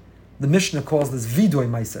confession. The Mishnah calls this vidui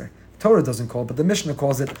meiser. Torah doesn't call it, but the Mishnah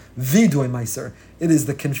calls it vidui meiser. It is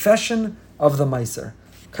the confession of the meiser.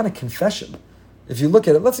 What kind of confession? If you look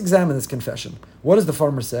at it, let's examine this confession. What does the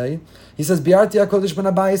farmer say? He says, Bi'arti HaKodesh ben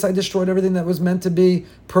Abayis, I destroyed everything that was meant to be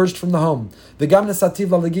purged from the home. V'gam nesativ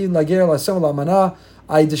la'legid la'ger la'asem la'amana,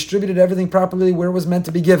 I distributed everything properly where it was meant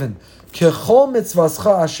to be given. Kechol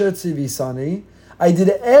mitzvascha asher tzivisani, I did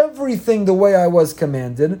everything the way I was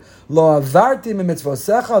commanded. Lo avarti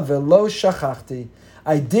mitzvosecha ve'lo shachachti,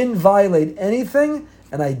 I didn't violate anything,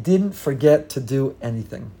 and I didn't forget to do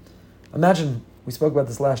anything. Imagine, we spoke about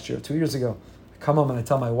this last year, 2 years ago. Come home and I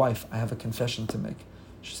tell my wife, I have a confession to make.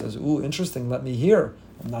 She says, ooh, interesting, let me hear.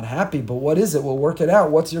 I'm not happy, but what is it? We'll work it out.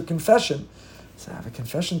 What's your confession? I say, I have a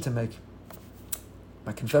confession to make.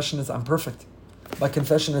 My confession is I'm perfect. My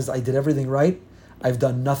confession is I did everything right. I've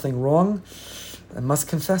done nothing wrong. I must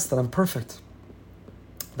confess that I'm perfect.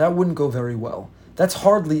 That wouldn't go very well. That's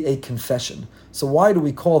hardly a confession. So why do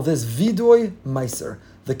we call this Vidui Meiser?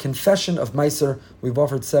 The confession of Meiser. We've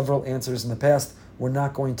offered several answers in the past. We're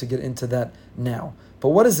not going to get into that now. But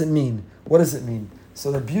what does it mean? What does it mean?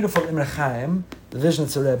 So the beautiful Imre Chaim, the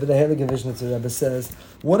Vishnitzer Rebbe, the Heilige Vishnitzer Rebbe says,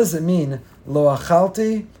 what does it mean? Lo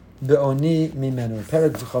achalti be'oni mimenu.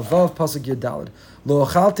 Perek Chavav Pasuk Yudalid. Lo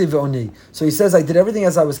achalti ve'oni. So he says, I did everything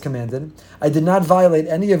as I was commanded. I did not violate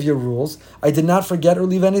any of your rules. I did not forget or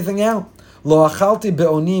leave anything out. Lo achalti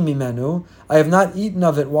be'oni mimenu. I have not eaten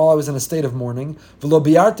of it while I was in a state of mourning. V'lo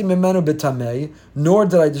bi'arti mimenu b'tamei. Nor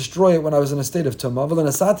did I destroy it when I was in a state of tumah. V'lo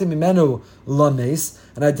nasati mimenu lames.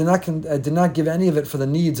 And I did not give any of it for the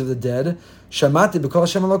needs of the dead. Shamati b'kol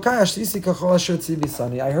Hashem Elokai ashtisi kachol asher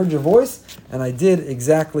tzivisani. I heard your voice and I did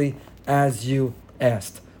exactly as you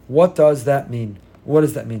asked. What does that mean? What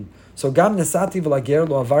does that mean? So gam nesati v'lager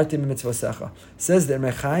lo avarti mitzvasecha. Says the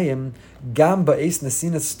Imre Chaim, gam ba'es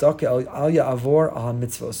nesina stoke al ya'avor al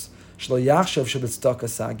mitzvos shlo yachshav shebetzdaka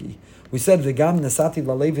sagi. We said v'gam nesati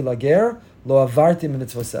v'levi lager lo avarti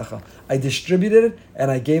mitzvasecha. I distributed it and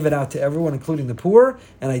I gave it out to everyone, including the poor,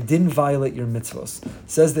 and I didn't violate your mitzvos.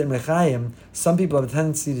 Says the Imre Chaim, some people have a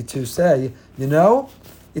tendency to say,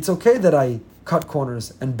 it's okay that I cut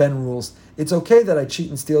corners and bend rules. It's okay that I cheat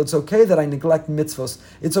and steal. It's okay that I neglect mitzvos.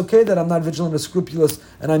 It's okay that I'm not vigilant or scrupulous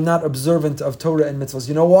and I'm not observant of Torah and mitzvos.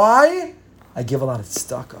 You know why? I give a lot of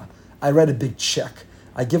tzedakah. I write a big check.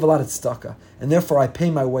 I give a lot of tzedakah, and therefore I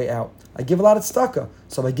pay my way out. I give a lot of tzedakah.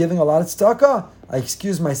 So by giving a lot of tzedakah, I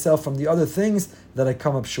excuse myself from the other things that I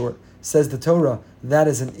come up short. Says the Torah, that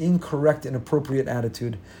is an incorrect, inappropriate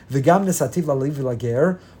attitude. V'gam nesativ lalevi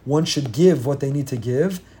lager, one should give what they need to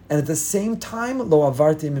give, and at the same time, lo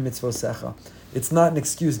avarti mitzvosecha. It's not an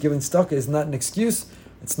excuse. Giving tzedakah is not an excuse.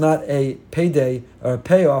 It's not a payday or a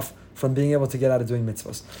payoff from being able to get out of doing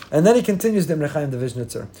mitzvos. And then he continues the Imre Chaim the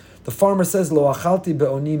Vishnitzer. The farmer says, lo achalti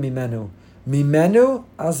be'oni mimenu. Mimenu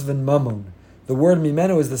asvin mamon. The word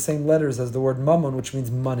mimenu is the same letters as the word mamon, which means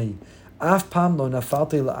money. Af pam lo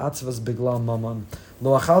nafalti la'atzvas biglal mamon.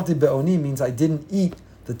 Lo achalti be'oni means I didn't eat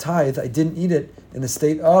the tithe. I didn't eat it in a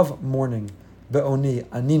state of mourning. Be'oni,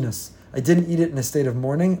 aninus. I didn't eat it in a state of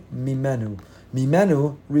mourning. Mimenu.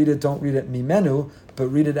 Mimenu, read it, don't read it mimenu, but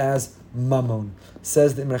read it as mamon.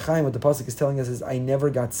 Says the Imre Chaim, what the pasuk is telling us is, I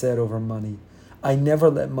never got sad over money. I never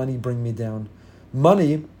let money bring me down.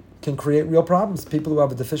 Money can create real problems. People who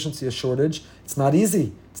have a deficiency, a shortage, it's not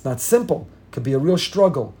easy. It's not simple. It could be a real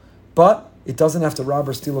struggle. But it doesn't have to rob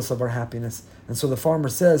or steal us of our happiness. And so the farmer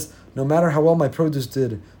says, no matter how well my produce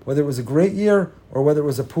did, whether it was a great year or whether it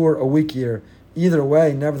was a weak year, either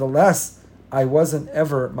way, nevertheless,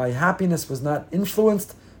 my happiness was not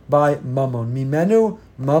influenced by mammon. Mimenu,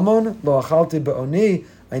 mammon, lo achalti be'oni.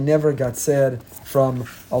 I never got sad from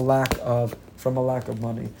a lack of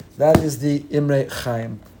money. That is the Imre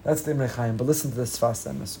Chaim. That's the Imre Chaim. But listen to this Sfas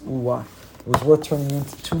Emes. It was worth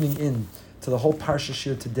tuning in to the whole Parsha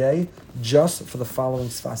Shir today just for the following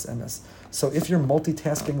Sfas Emes. So if you're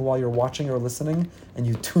multitasking while you're watching or listening and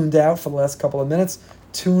you tuned out for the last couple of minutes,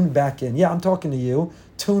 tune back in. Yeah, I'm talking to you.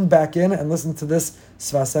 Tune back in and listen to this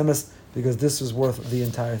Sfas Emes, because this is worth the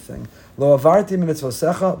entire thing. Lo avarti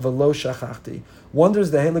mitzvosecha v'lo shachachti.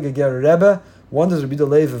 Wonders the Heilige Ger Rebbe, wonders Rabbi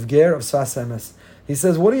Lev of Ger of Sfas Emes. He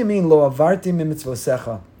says, what do you mean, lo avarti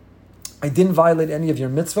mitzvosecha? I didn't violate any of your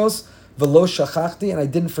mitzvos, v'lo shachachti, and I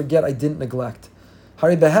didn't forget, I didn't neglect.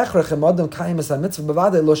 Hari behechrech em adam kayim es ha-mitzvah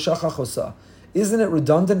b'vadei lo shachachosa. Isn't it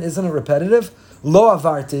redundant? Isn't it repetitive? Lo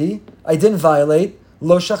avarti, I didn't violate.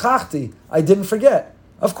 Lo shachachti, I didn't forget.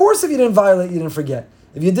 Of course, if you didn't violate, you didn't forget.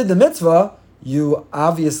 If you did the mitzvah, you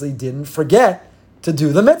obviously didn't forget to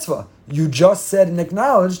do the mitzvah. You just said and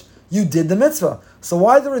acknowledged you did the mitzvah. So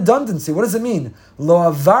why the redundancy? What does it mean? Lo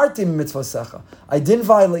avarti mitzvosecha. I didn't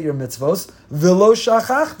violate your mitzvos. V'lo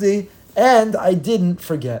shachachti, and I didn't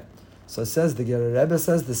forget. So it says, the Ger Rebbe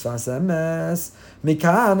says, this Sfas Emes,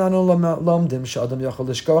 Mikan anu lomdim she'adam yochol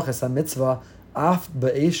lishkoach es ha-mitzvah af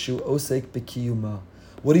be'eshu osek b'kiyuma.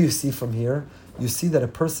 What do you see from here? You see that a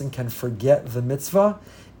person can forget the mitzvah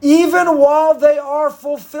even while they are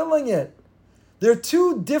fulfilling it. They're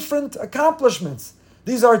two different accomplishments.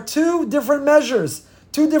 These are two different measures,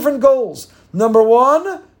 two different goals. Number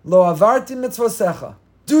one, lo avarti mitzvosecha,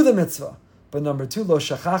 do the mitzvah. But number two, lo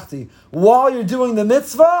shachachti, while you're doing the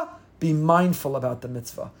mitzvah, be mindful about the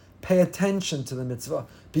mitzvah. Pay attention to the mitzvah.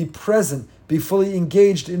 Be present. Be fully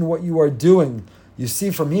engaged in what you are doing. You see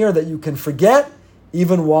from here that you can forget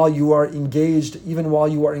even while you are engaged, even while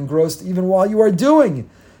you are engrossed, even while you are doing.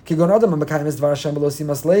 When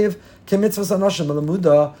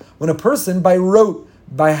a person by rote,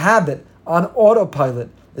 by habit, on autopilot,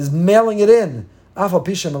 is mailing it in, to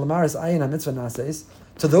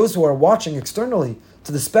those who are watching externally,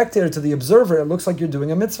 to the spectator, to the observer, it looks like you're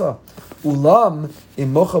doing a mitzvah. But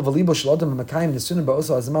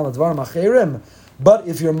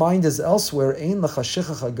if your mind is elsewhere,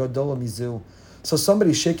 so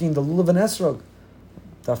somebody's shaking the lulav and esrog.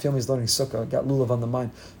 Daf Yomi is learning sukkah, got lulav on the mind.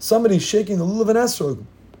 Somebody's shaking the lulav and esrog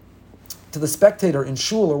to the spectator in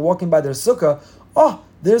shul or walking by their sukkah. Oh,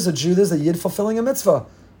 there's a Jew, there's a yid fulfilling a mitzvah.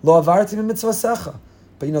 Lo avarti mitzvah secha.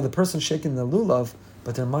 But the person shaking the lulav,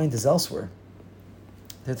 but their mind is elsewhere.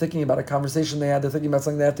 They're thinking about a conversation they had. They're thinking about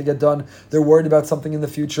something they have to get done. They're worried about something in the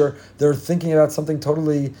future. They're thinking about something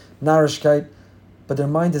totally narishkeit, but their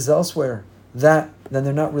mind is elsewhere. Then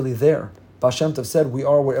they're not really there. Baal Shem Tov said, we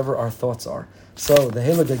are wherever our thoughts are. So the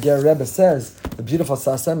Heilige Ger Rebbe says, the beautiful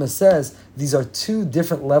Sfas Emes says, these are two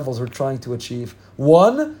different levels we're trying to achieve.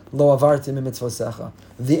 One, lo avarti mitzvosecha.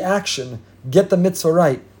 The action, get the mitzvah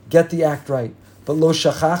right, get the act right. But lo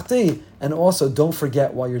shachachti, and also don't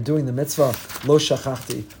forget while you're doing the mitzvah, lo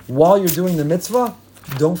shachachti. While you're doing the mitzvah,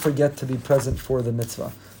 don't forget to be present for the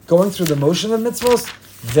mitzvah. Going through the motion of mitzvahs,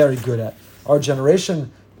 very good at. Our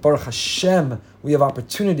generation, Baruch Hashem, we have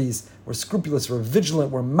opportunities. We're scrupulous, we're vigilant,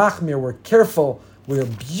 we're machmir, we're careful, We are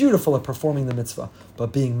beautiful at performing the mitzvah,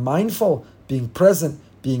 but being mindful, being present,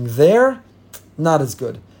 being there, not as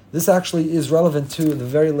good. This actually is relevant to the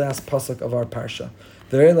very last pasuk of our parsha.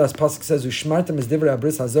 The very last pasuk says, "Ushmartem es divrei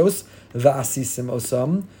habris hazos va'asisim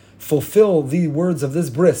osam." Fulfill the words of this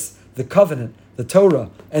bris, the covenant, the Torah,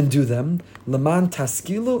 and do them. Leman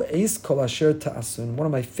taskilu eis kol asher ta'asun. One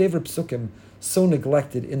of my favorite psukim, so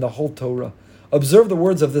neglected in the whole Torah. Observe the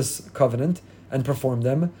words of this covenant and perform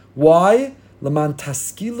them. Why? Leman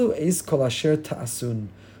taskilu eis kol asher ta'asun.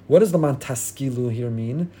 What does leman taskilu here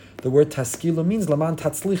mean? The word taskilu means leman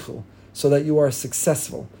tatzlichu, so that you are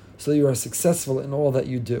successful. So that you are successful in all that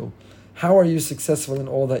you do. How are you successful in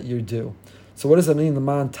all that you do? So what does that mean,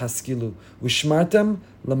 leman taskilu? Ushmartem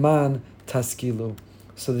leman taskilu.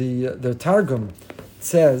 So the Targum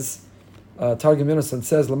says, Targum Yonasan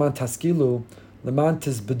says, leman taskilu, leman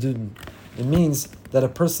tizbedun. It means that a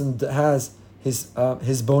person has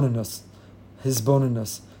his bonus,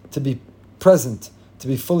 to be present, to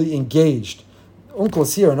be fully engaged.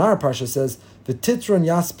 Uncles here in our parsha says, "V'titron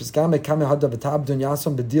yas pisgame kame hada v'tabdun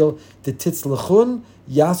yasom bedil detitz lechun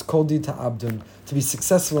yas koldi ta'abdun." To be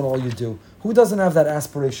successful in all you do. Who doesn't have that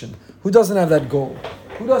aspiration? Who doesn't have that goal?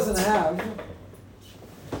 Who doesn't have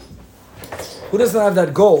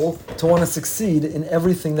that goal to want to succeed in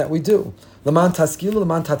everything that we do? Leman taskilu,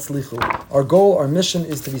 leman tatzlichu. Our goal, our mission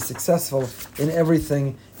is to be successful in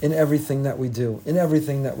everything that we do.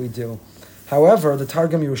 However, the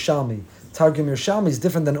Targum Yerushalmi is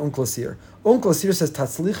different than Unclos here. Unclos here says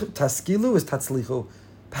taskilu is tatzlichu.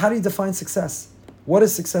 How do you define success? What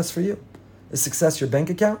is success for you? Is success your bank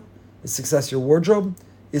account? Is success your wardrobe?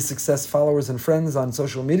 Is success followers and friends on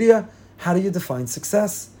social media? How do you define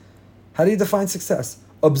success?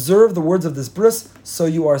 Observe the words of this bris, so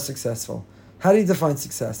you are successful. How do you define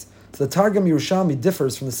success? So the Targum Yerushalmi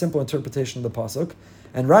differs from the simple interpretation of the pasuk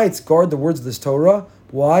and writes, guard the words of this Torah.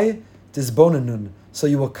 Why? Disbonenun, so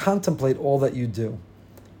you will contemplate all that you do.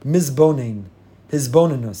 Mizbonein,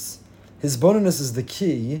 hisbonenus. Hisbonenus is the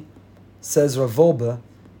key, says Rav Wolbe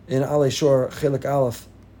in Alei Shor Chelik Aleph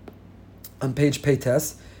on page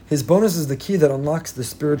Peites. Hisbonenus is the key that unlocks the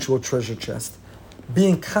spiritual treasure chest.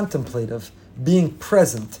 Being contemplative, being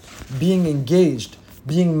present, being engaged,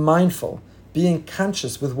 being mindful, being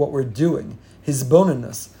conscious with what we're doing.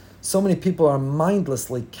 Hisbonenus. So many people are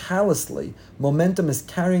mindlessly, callously. Momentum is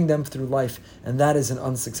carrying them through life, and that is an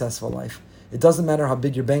unsuccessful life. It doesn't matter how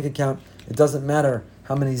big your bank account. It doesn't matter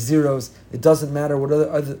how many zeros. It doesn't matter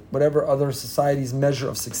whatever other society's measure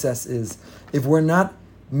of success is. If we're not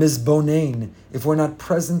mizbonein, if we're not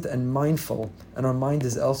present and mindful, and our mind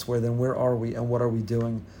is elsewhere, then where are we and what are we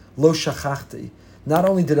doing? Lo shachachti. Not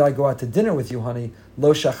only did I go out to dinner with you, honey,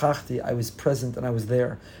 lo shachachti, I was present and I was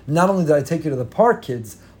there. Not only did I take you to the park,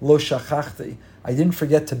 kids, lo shachachti, I didn't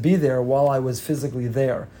forget to be there while I was physically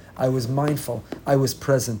there. I was mindful, I was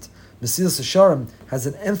present. Mesilas Yesharim has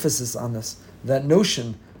an emphasis on this, that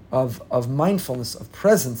notion of mindfulness, of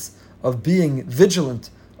presence, of being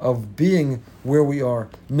vigilant, of being where we are.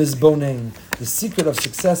 Mizbonein. The secret of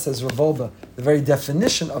success, says Rav Wolbe, the very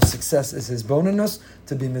definition of success is hisbonenus,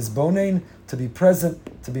 to be mizbonein, to be present,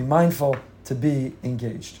 to be mindful, to be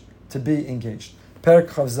engaged. Perek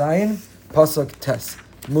Chav Zayin, Pasuk Tes.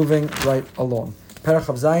 Moving right along. Perek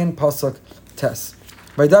Chav Zayin, Pasuk Tes.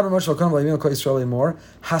 Vaydaber Moshe L'Kohanim V'Levim L'Kol Yisrael Lemor,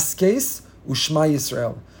 Haskes U'Shma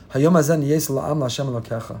Yisrael. Hayom Hazen Yes La'am L'Hashem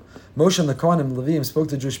Elokecha. Moshe and the Kohanim and Levim spoke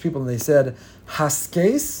to Jewish people and they said,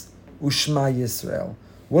 Haskes U'Shma Yisrael.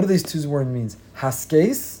 What do these two words mean?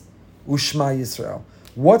 Haskes U'Shma Yisrael.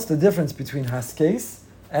 What's the difference between Haskes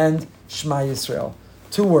and Shma Yisrael?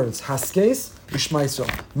 Two words, Haskes U'Shma Yisrael.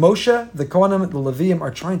 Moshe, the Kohanim, the Levim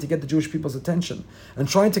are trying to get the Jewish people's attention and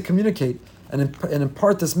trying to communicate and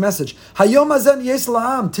impart this message. Hayom Hazen Yes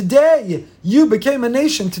La'am. Today you became a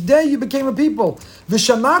nation. Today you became a people.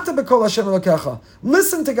 V'shamata b'kol Hashem Elokecha.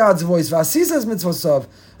 Listen to God's voice. V'asisa mitzvosav.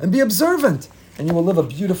 And be observant. And you will live a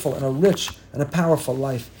beautiful and a rich and a powerful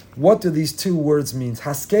life. What do these two words mean?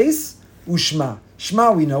 Haskes u'shma.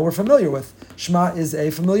 Shma we know, we're familiar with. Shma is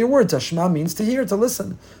a familiar word. Shma means to hear, to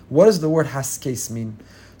listen. What does the word haskes mean?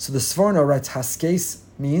 So the Sforno writes haskes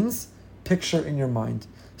means picture in your mind.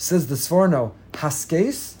 Says the Sforno,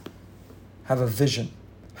 haskes, have a vision,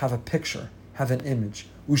 have a picture, have an image.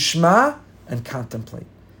 Ushma, and contemplate.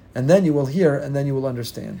 And then you will hear, and then you will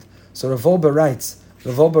understand. So Rav Wolbe writes,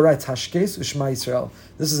 Hashkes Ushma Yisrael.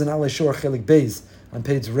 This is an Alei Shor Chelik Beis on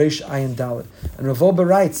page Reish Ayin Dalet. And Rav Wolbe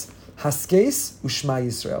writes, Haskes Ushma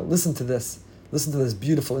Yisrael. Listen to this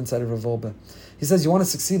beautiful insight of Rav Wolbe. He says, you want to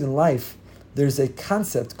succeed in life, there's a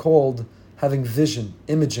concept called having vision,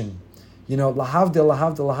 imaging. You know,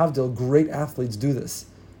 lahavdil, great athletes do this.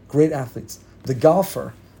 Great athletes. The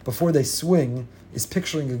golfer, before they swing, is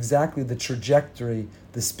picturing exactly the trajectory,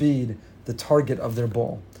 the speed, the target of their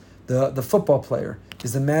ball. The football player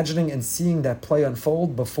is imagining and seeing that play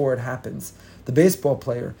unfold before it happens. The baseball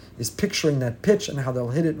player is picturing that pitch and how they'll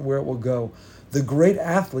hit it and where it will go. The great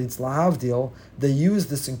athletes, lahavdil, they use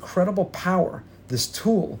this incredible power, this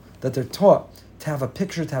tool that they're taught to have a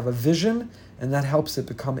picture, to have a vision, and that helps it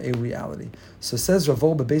become a reality. So says Rav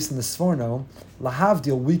Wolbe, based on the Sforno,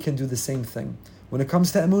 lahavdil, we can do the same thing when it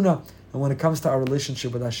comes to emunah and when it comes to our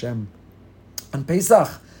relationship with Hashem. On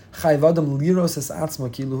Pesach, chayvadam liros es atzma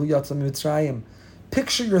kiluhu yatzam mitzrayim.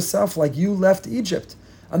 Picture yourself like you left Egypt.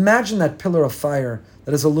 Imagine that pillar of fire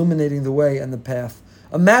that is illuminating the way and the path.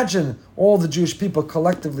 Imagine all the Jewish people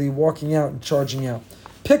collectively walking out and charging out.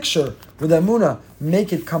 Picture with emunah,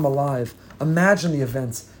 make it come alive. Imagine the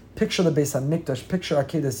events. Picture the Beis HaMikdash, picture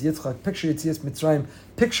Akedas Yitzchak, picture Yetzias Mitzrayim,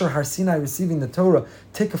 picture Har Sinai receiving the Torah.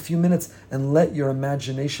 Take a few minutes and let your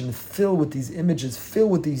imagination fill with these images, fill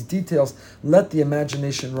with these details. Let the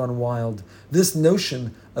imagination run wild. This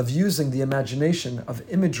notion of using the imagination, of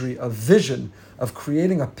imagery, of vision, of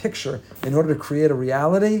creating a picture in order to create a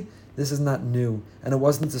reality, this is not new, and it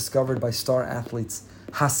wasn't discovered by star athletes.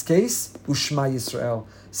 Haskes Ushma Yisrael,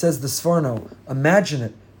 says the Sforno. Imagine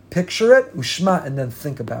it. Picture it, ushma, and then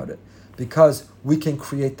think about it. Because we can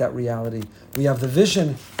create that reality. We have the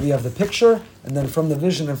vision, we have the picture, and then from the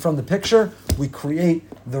vision and from the picture, we create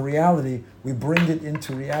the reality. We bring it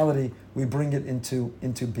into reality. We bring it into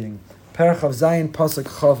being. Per Chav Zayin Pasuk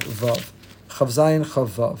Chav Vav. Chav Zayin Chav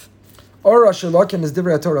Vav. Or Ashelakim is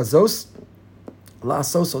Divrei Torah Zos,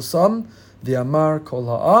 La'asos Osam, V'amar Kol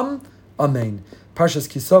Ha'am, Amen. Parshas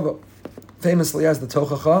Kisavo, famously as the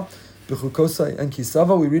Tochacha, B'chukosai and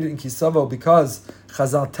Kisavo, we read it in Kisavo because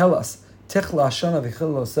Chazal tell us, Tichla Hashana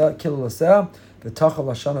v'chiloseh, v'tachal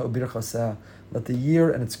Hashana ubirchoseh. Let the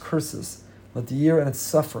year and its curses, let the year and its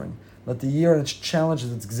suffering, let the year and its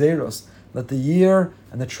challenges, its gzeros, let the year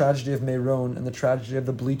and the tragedy of Meron, and the tragedy of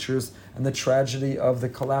the bleachers, and the tragedy of the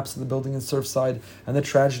collapse of the building in Surfside, and the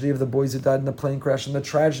tragedy of the boys who died in the plane crash, and the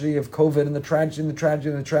tragedy of COVID, and the tragedy, and the tragedy,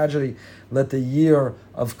 and the tragedy. Let the year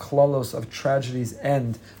of klalos, of tragedies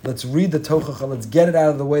end. Let's read the Tochacha, let's get it out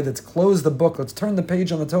of the way, let's close the book, let's turn the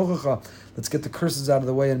page on the Tochacha, let's get the curses out of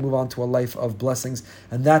the way and move on to a life of blessings.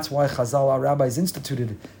 And that's why Chazal, our rabbis,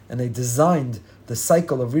 instituted, and they designed the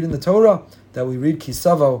cycle of reading the Torah, that we read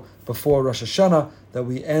Kisavo before Rosh Hashanah, that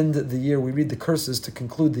we end the year, we read the curses to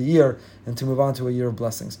conclude the year and to move on to a year of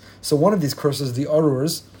blessings. So one of these curses, the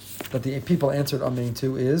Arurs, that the people answered Amen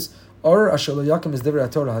to is, Arur asher lo yakim is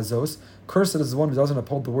divrei Torah hazos, cursed is the one who doesn't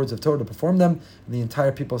uphold the words of Torah to perform them, and the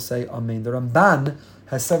entire people say Amen. The Ramban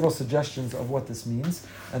has several suggestions of what this means,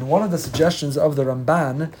 and one of the suggestions of the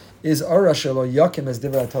Ramban is Arur asher lo yakim as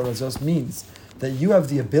divrei Torah hazos means that you have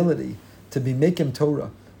the ability to be mekim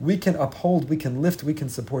Torah. We can uphold, we can lift, we can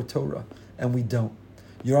support Torah, and we don't.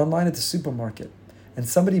 You're online at the supermarket, and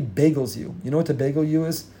somebody bagels you. You know what a bagel you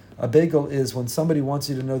is? A bagel is when somebody wants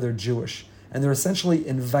you to know they're Jewish, and they're essentially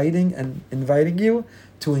inviting you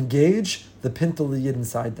to engage the pintel yid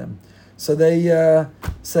inside them. So they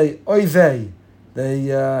say, oy vey.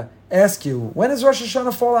 They ask you, when does Rosh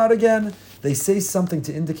Hashanah fall out again? They say something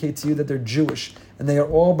to indicate to you that they're Jewish, and they are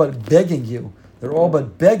all but begging you. They're all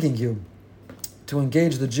but begging you to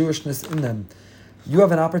engage the Jewishness in them. You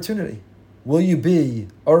have an opportunity. Will you be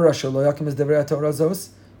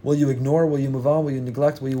Will you ignore? Will you move on? Will you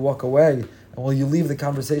neglect? Will you walk away? And will you leave the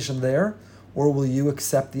conversation there? Or will you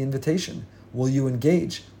accept the invitation? Will you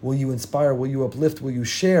engage? Will you inspire? Will you uplift? Will you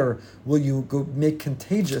share? Will you go make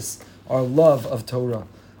contagious our love of Torah?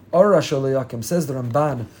 Says the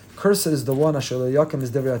Ramban, cursed is the one asher lo yakim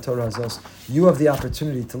is divrei Torah hazos. You have the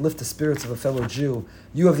opportunity to lift the spirits of a fellow Jew.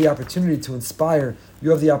 You have the opportunity to inspire. You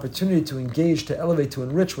have the opportunity to engage, to elevate, to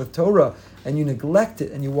enrich with Torah, and you neglect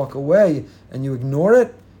it and you walk away and you ignore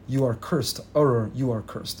it. You are cursed. You are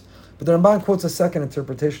cursed. But the Ramban quotes a second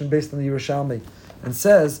interpretation based on the Yerushalmi and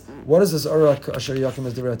says, what is this Arur asher yakim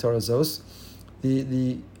is divrei Torah hazos?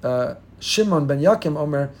 The Shimon ben Yakim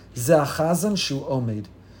Omer ze achazan shu omed.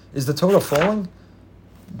 Is the Torah falling?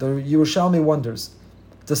 The Yerushalmi wonders,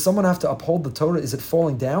 does someone have to uphold the Torah? Is it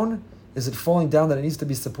falling down? Is it falling down that it needs to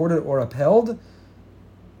be supported or upheld?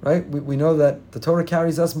 Right? We know that the Torah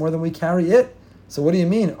carries us more than we carry it. So what do you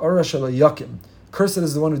mean? Arur asher lo yakim. Cursed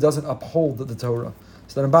is the one who doesn't uphold the Torah.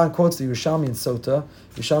 So the Ramban quotes the Yerushalmi and Sota.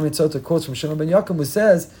 Yerushalmi and Sota quotes from Shimon ben Yakim, who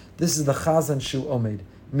says, this is the Chazan Shu Omed,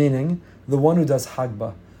 meaning the one who does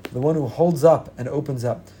Hagba, the one who holds up and opens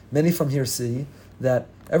up. Many from here see that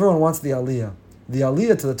everyone wants the Aliyah. The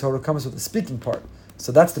Aliyah to the Torah comes with the speaking part.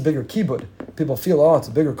 So that's the bigger kibud. People feel, it's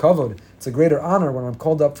a bigger kavod. It's a greater honor when I'm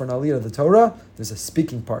called up for an aliyah of the Torah. There's a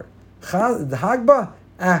speaking part. The Hagba,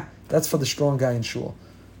 that's for the strong guy in shul.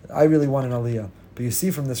 I really want an aliyah. But you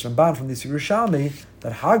see from this Ramban, from this Yerushalmi,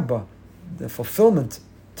 that Hagba, the fulfillment,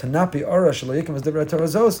 Tanapi Ara Shalayikim as Divrei Torah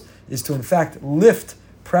Zos, is to in fact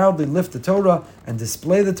proudly lift the Torah and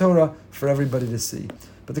display the Torah for everybody to see.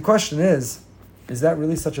 But the question is that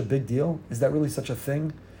really such a big deal? Is that really such a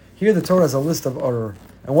thing? Here the Torah has a list of Urur.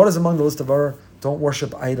 And what is among the list of Urur? Don't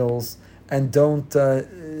worship idols, and don't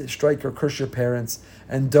strike or curse your parents,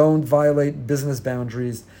 and don't violate business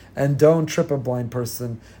boundaries, and don't trip a blind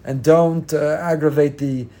person, and don't aggravate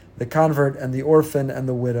the convert and the orphan and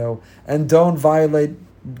the widow, and don't violate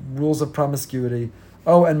rules of promiscuity.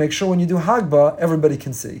 Oh, and make sure when you do Hagba, everybody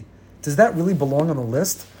can see. Does that really belong on the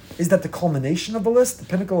list? Is that the culmination of the list, the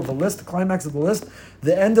pinnacle of the list, the climax of the list?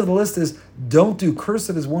 The end of the list is, don't do,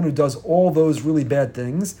 cursed is one who does all those really bad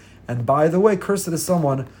things. And by the way, cursed is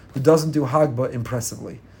someone who doesn't do Hagba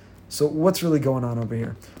impressively. So what's really going on over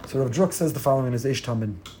here? So Rav Druk says the following in his Eish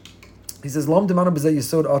Tamin. He says, Lom demanu b'zeh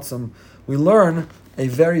yisod atzum. We learn a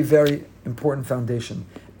very, very important foundation.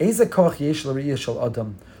 Eze koach yesh l'riyah shel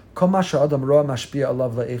adam. Kol ma she'adam roa mashpia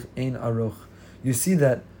alav la'ein aruch. You see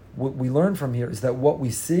that what we learn from here is that what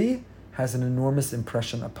we see has an enormous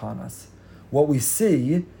impression upon us. What we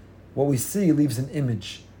see leaves an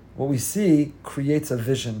image. What we see creates a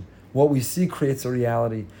vision. What we see creates a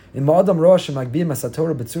reality. In ma'adam roa shemagbiyim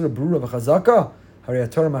asatorah b'tzura brura v'chazaka, hari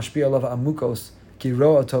haTorah mashpia alav amukos ki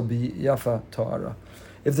roa to biyafa to'ara.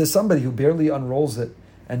 If there's somebody who barely unrolls it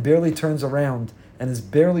and barely turns around and is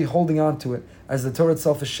barely holding on to it as the Torah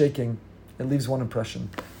itself is shaking, it leaves one impression.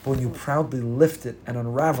 But when you proudly lift it and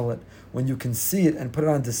unravel it, when you can see it and put it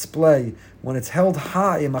on display, when it's held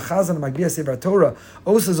high, in machazan magbiya sevar Torah,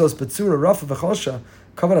 osazos betzura rafa v'chosha,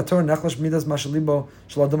 kavod Torah nechlash midas mashalibo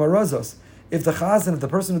shaladam arazos. If the chazan, if the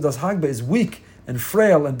person who does Hagba is weak and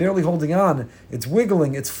frail and barely holding on, it's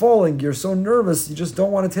wiggling, it's falling, you're so nervous, you just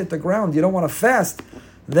don't want it to hit the ground, you don't want to fast,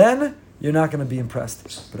 then you're not going to be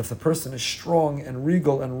impressed. But if the person is strong and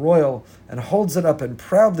regal and royal and holds it up and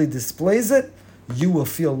proudly displays it, you will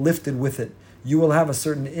feel lifted with it. You will have a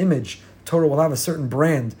certain image. Torah will have a certain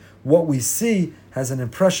brand. What we see has an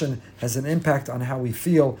impression, has an impact on how we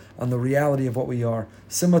feel, on the reality of what we are.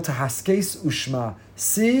 Similar to Haskes Ushma.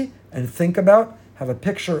 See and think about, have a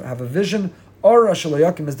picture, have a vision. Ora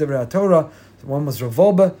Shalayakim is Divrei Torah. One was Rav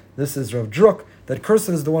Volba, this is Rav Druk. That cursed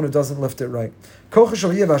is the one who doesn't lift it right. And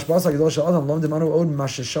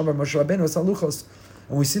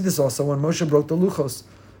we see this also when Moshe broke the Luchos.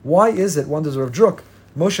 Why is it, wonders Rav Druk,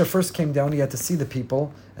 Moshe first came down, he had to see the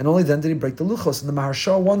people, and only then did he break the Luchos. And the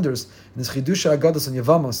Maharsha wonders, in his Chidusha Agados and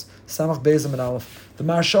Yevamos, Samach Be'ezim and Aleph, the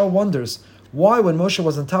Maharsha wonders, why when Moshe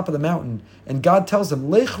was on top of the mountain, and God tells him,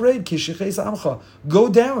 Lech reid ki shecheis amcha, go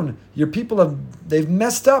down, your people they've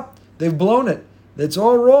messed up, they've blown it, it's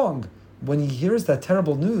all wrong. When he hears that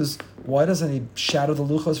terrible news, why doesn't he shatter the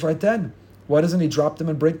Luchos right then? Why doesn't he drop them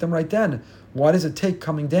and break them right then? Why does it take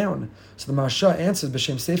coming down? So the Maharsha answers,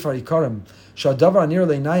 B'Shem Sefer Yikarim, Sha'adavar anir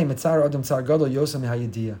le'nayim etzar adam tzar gadol yosem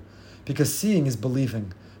ha'yediyah. Because seeing is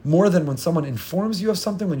believing. More than when someone informs you of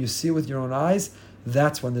something, when you see it with your own eyes,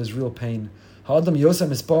 that's when there's real pain. What we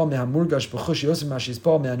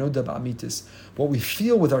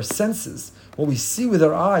feel with our senses, what we see with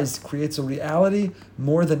our eyes, creates a reality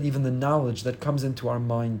more than even the knowledge that comes into our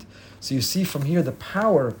mind. So you see from here the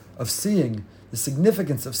power of seeing, the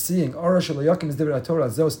significance of seeing. What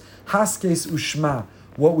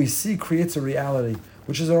we see creates a reality,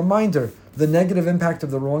 which is a reminder, the negative impact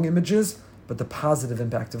of the wrong images, but the positive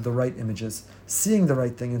impact of the right images. Seeing the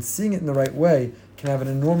right thing and seeing it in the right way can have an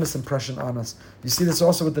enormous impression on us. You see this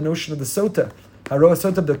also with the notion of the sota. And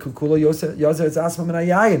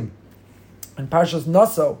Parshas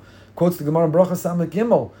Naso quotes the Gemara in Bracha Samach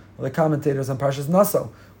Gimel, the commentators on Parshas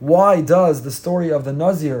Naso. Why does the story of the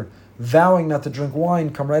Nazir vowing not to drink wine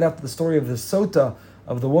come right after the story of the sota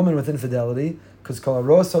of the woman with infidelity? Because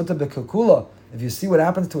sota bekukula. If you see what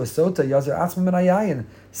happens to a sota, Yazer Atzma min hayayin,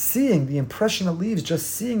 seeing the impression it leaves, just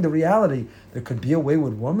seeing the reality, there could be a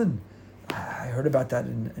wayward woman. I heard about that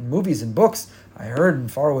in movies and books. I heard in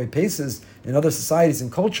faraway places, in other societies and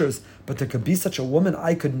cultures, but there could be such a woman.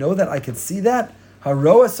 I could know that, I could see that.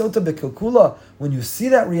 Haroa sota bekukula. When you see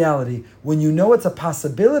that reality, when you know it's a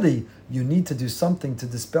possibility, you need to do something to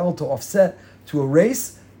dispel, to offset, to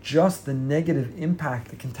erase just the negative impact,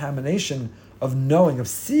 the contamination of knowing, of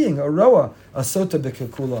seeing a roa, a sota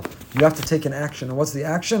bekukula. You have to take an action. And what's the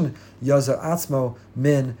action? Yazer atzmo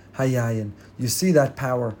min hayayin. You see that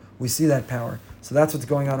power. We see that power. So that's what's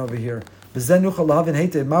going on over here.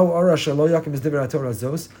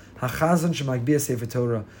 Hachazan shemagbia sefer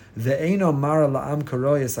Torah. Ve'eno mara la'am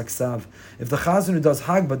karoyes aksav. If the chazan who does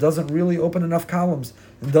Hagba doesn't really open enough columns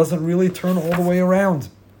and doesn't really turn all the way around,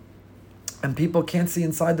 and people can't see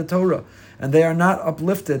inside the Torah, and they are not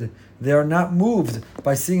uplifted, they are not moved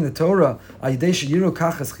by seeing the Torah. It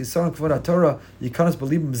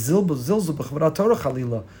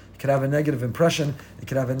could have a negative impression, it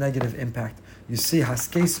could have a negative impact. You see,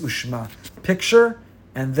 Haskes Ushma, picture,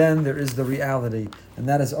 and then there is the reality. And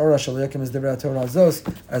that is Ora Shaliakim is Divrei Torah Azos,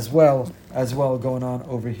 as well going on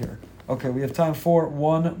over here. Okay, we have time for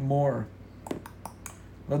one more.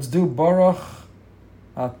 Let's do Baruch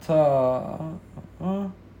Ata.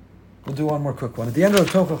 We'll do one more quick one. At the end of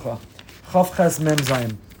the Tochacha, Chav Ches Mem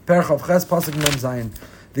Zayin, Per Chav Ches Pasuk Mem Zayin.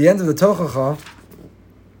 The end of the Tochacha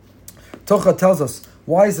tells us,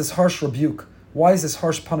 why is this harsh rebuke? Why is this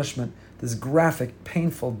harsh punishment? This graphic,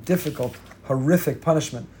 painful, difficult, horrific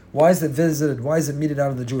punishment. Why is it visited? Why is it meted out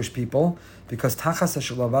of the Jewish people? Because Tachas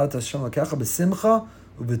Hashem Hashem Lakecha b'simcha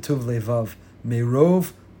u'b'tuv levav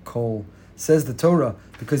meirov kol. Says the Torah,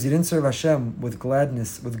 because you didn't serve Hashem with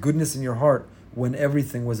gladness, with goodness in your heart, when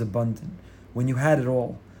everything was abundant, when you had it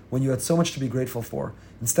all, when you had so much to be grateful for.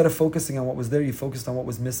 Instead of focusing on what was there, you focused on what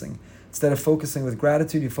was missing. Instead of focusing with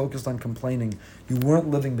gratitude, you focused on complaining. You weren't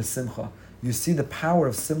living b'simcha. You see, the power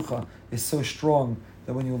of simcha is so strong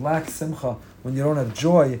that when you lack simcha, when you don't have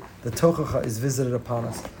joy, the tochacha is visited upon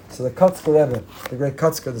us. So the Kotzker Rebbe, the great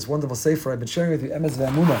Kotzker, this wonderful sefer I've been sharing with you, Emes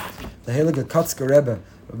Ve'amuna, the Heilige Kotzker Rebbe,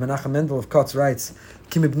 of Menachem Mendel of Kotz writes,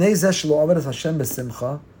 Ki mibnei zeh shelo avodas Hashem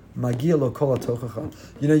b'simcha, magia lo kol hatochacha.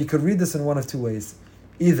 You could read this in one of two ways.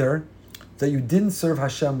 Either that you didn't serve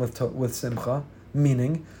Hashem with simcha,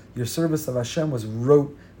 meaning your service of Hashem was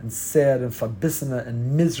rote and sad and fabissina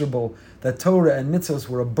and miserable, that Torah and mitzvahs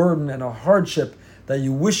were a burden and a hardship, that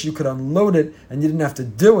you wish you could unload it and you didn't have to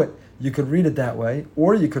do it. You could read it that way,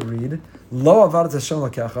 or you could read, Lo avadat Hashem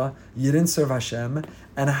lakecha, you didn't serve Hashem,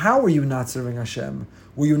 and how were you not serving Hashem?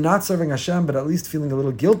 Were you not serving Hashem but at least feeling a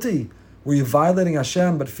little guilty? Were you violating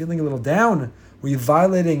Hashem but feeling a little down? Were you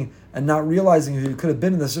violating and not realizing who you could have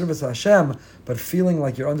been in the service of Hashem but feeling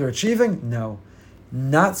like you're underachieving? No.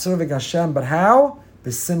 Not serving Hashem, but how?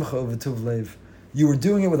 B'simcha u'v'tuv lev. You were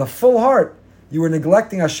doing it with a full heart. You were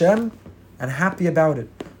neglecting Hashem and happy about it.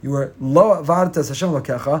 You were lo avartas Hashem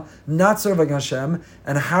lakecha, not serving Hashem.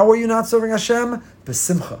 And how were you not serving Hashem?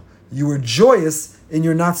 B'simcha. You were joyous in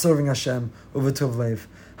your not serving Hashem. U'v'tuv lev.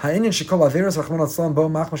 Ha'inyan shekol averos rachman atzlan bo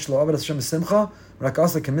machmash lo avadas Hashem b'simcha rak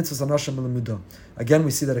asa kemitzvos anashim b'lemudo. Again,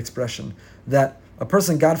 we see that expression that a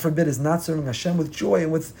person, God forbid, is not serving Hashem with joy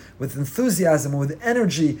and with enthusiasm and with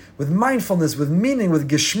energy, with mindfulness, with meaning, with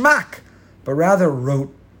geschmack, but rather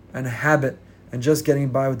rote and habit and just getting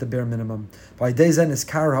by with the bare minimum. By day zen is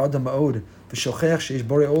kar ha'adam ma'od v'shochech sheish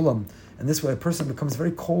borei olam. And this way a person becomes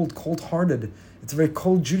very cold-hearted. It's a very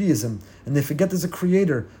cold Judaism. And they forget there's a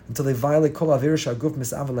creator until they violate kol aver sha'guf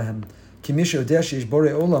mis'av lehem. Ki mi she'odeh sheish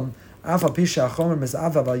borei olam af al pi she'achomer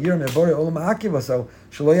mis'av al yirmeh borei olam akivaso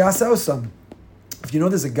shelo yaseh osam. If you know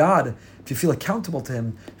there's a God, if you feel accountable to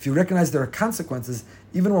Him, if you recognize there are consequences,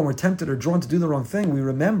 even when we're tempted or drawn to do the wrong thing, we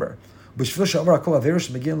remember. But if you recognize and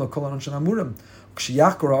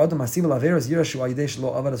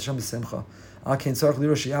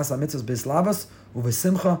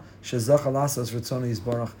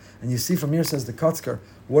you see from here, says the Kotzker,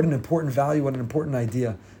 what an important value, what an important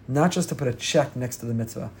idea. Not just to put a check next to the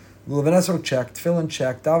mitzvah. Lulav Nesro check, Tefillin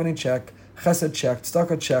check, Davening check, Chesed check,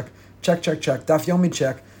 Tzedakah check, check, Daf Yomi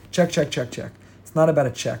check. It's not about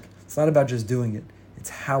a check. It's not about just doing it. It's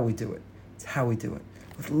how we do it.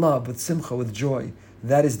 With love, with simcha, with joy.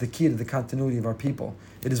 That is the key to the continuity of our people.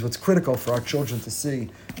 It is what's critical for our children to see,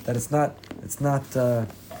 that it's not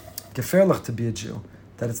gefährlich to be a Jew,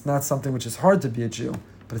 that it's not something which is hard to be a Jew,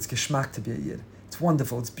 but it's geschmack to be a Yid. It's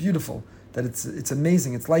wonderful, it's beautiful, that it's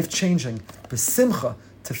amazing, it's life-changing. Besimcha,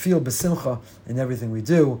 to feel besimcha in everything we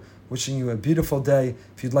do. Wishing you a beautiful day.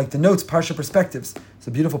 If you'd like the notes, Parsha Perspectives, it's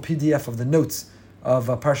a beautiful PDF of the notes of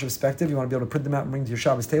Parsha Perspective. You want to be able to print them out and bring to your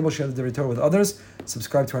Shabbos table, share the Divrei Torah with others.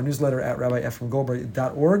 Subscribe to our newsletter at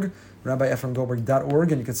rabbiefremgoldberg.org,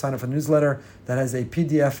 rabbiefremgoldberg.org, and you can sign up for the newsletter that has a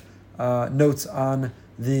PDF notes on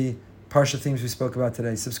the Parsha themes we spoke about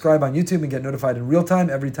today. Subscribe on YouTube and get notified in real time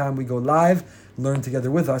every time we go live. Learn together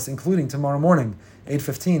with us, including tomorrow morning,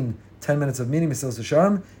 8:15, 10 minutes of meeting, Mesilas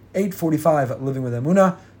Yesharim, 8:45, Living with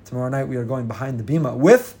Emunah. Tomorrow night we are going behind the bima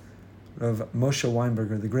with Rav Moshe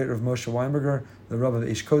Weinberger, the great Rav Moshe Weinberger, the Rav of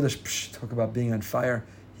Eish Kodesh. Talk about being on fire.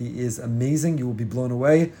 He is amazing. You will be blown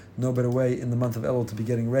away. No better way in the month of Elul to be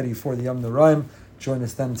getting ready for the Yom Noraim. Join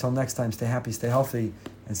us then. Until next time, stay happy, stay healthy,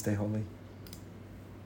 and stay holy.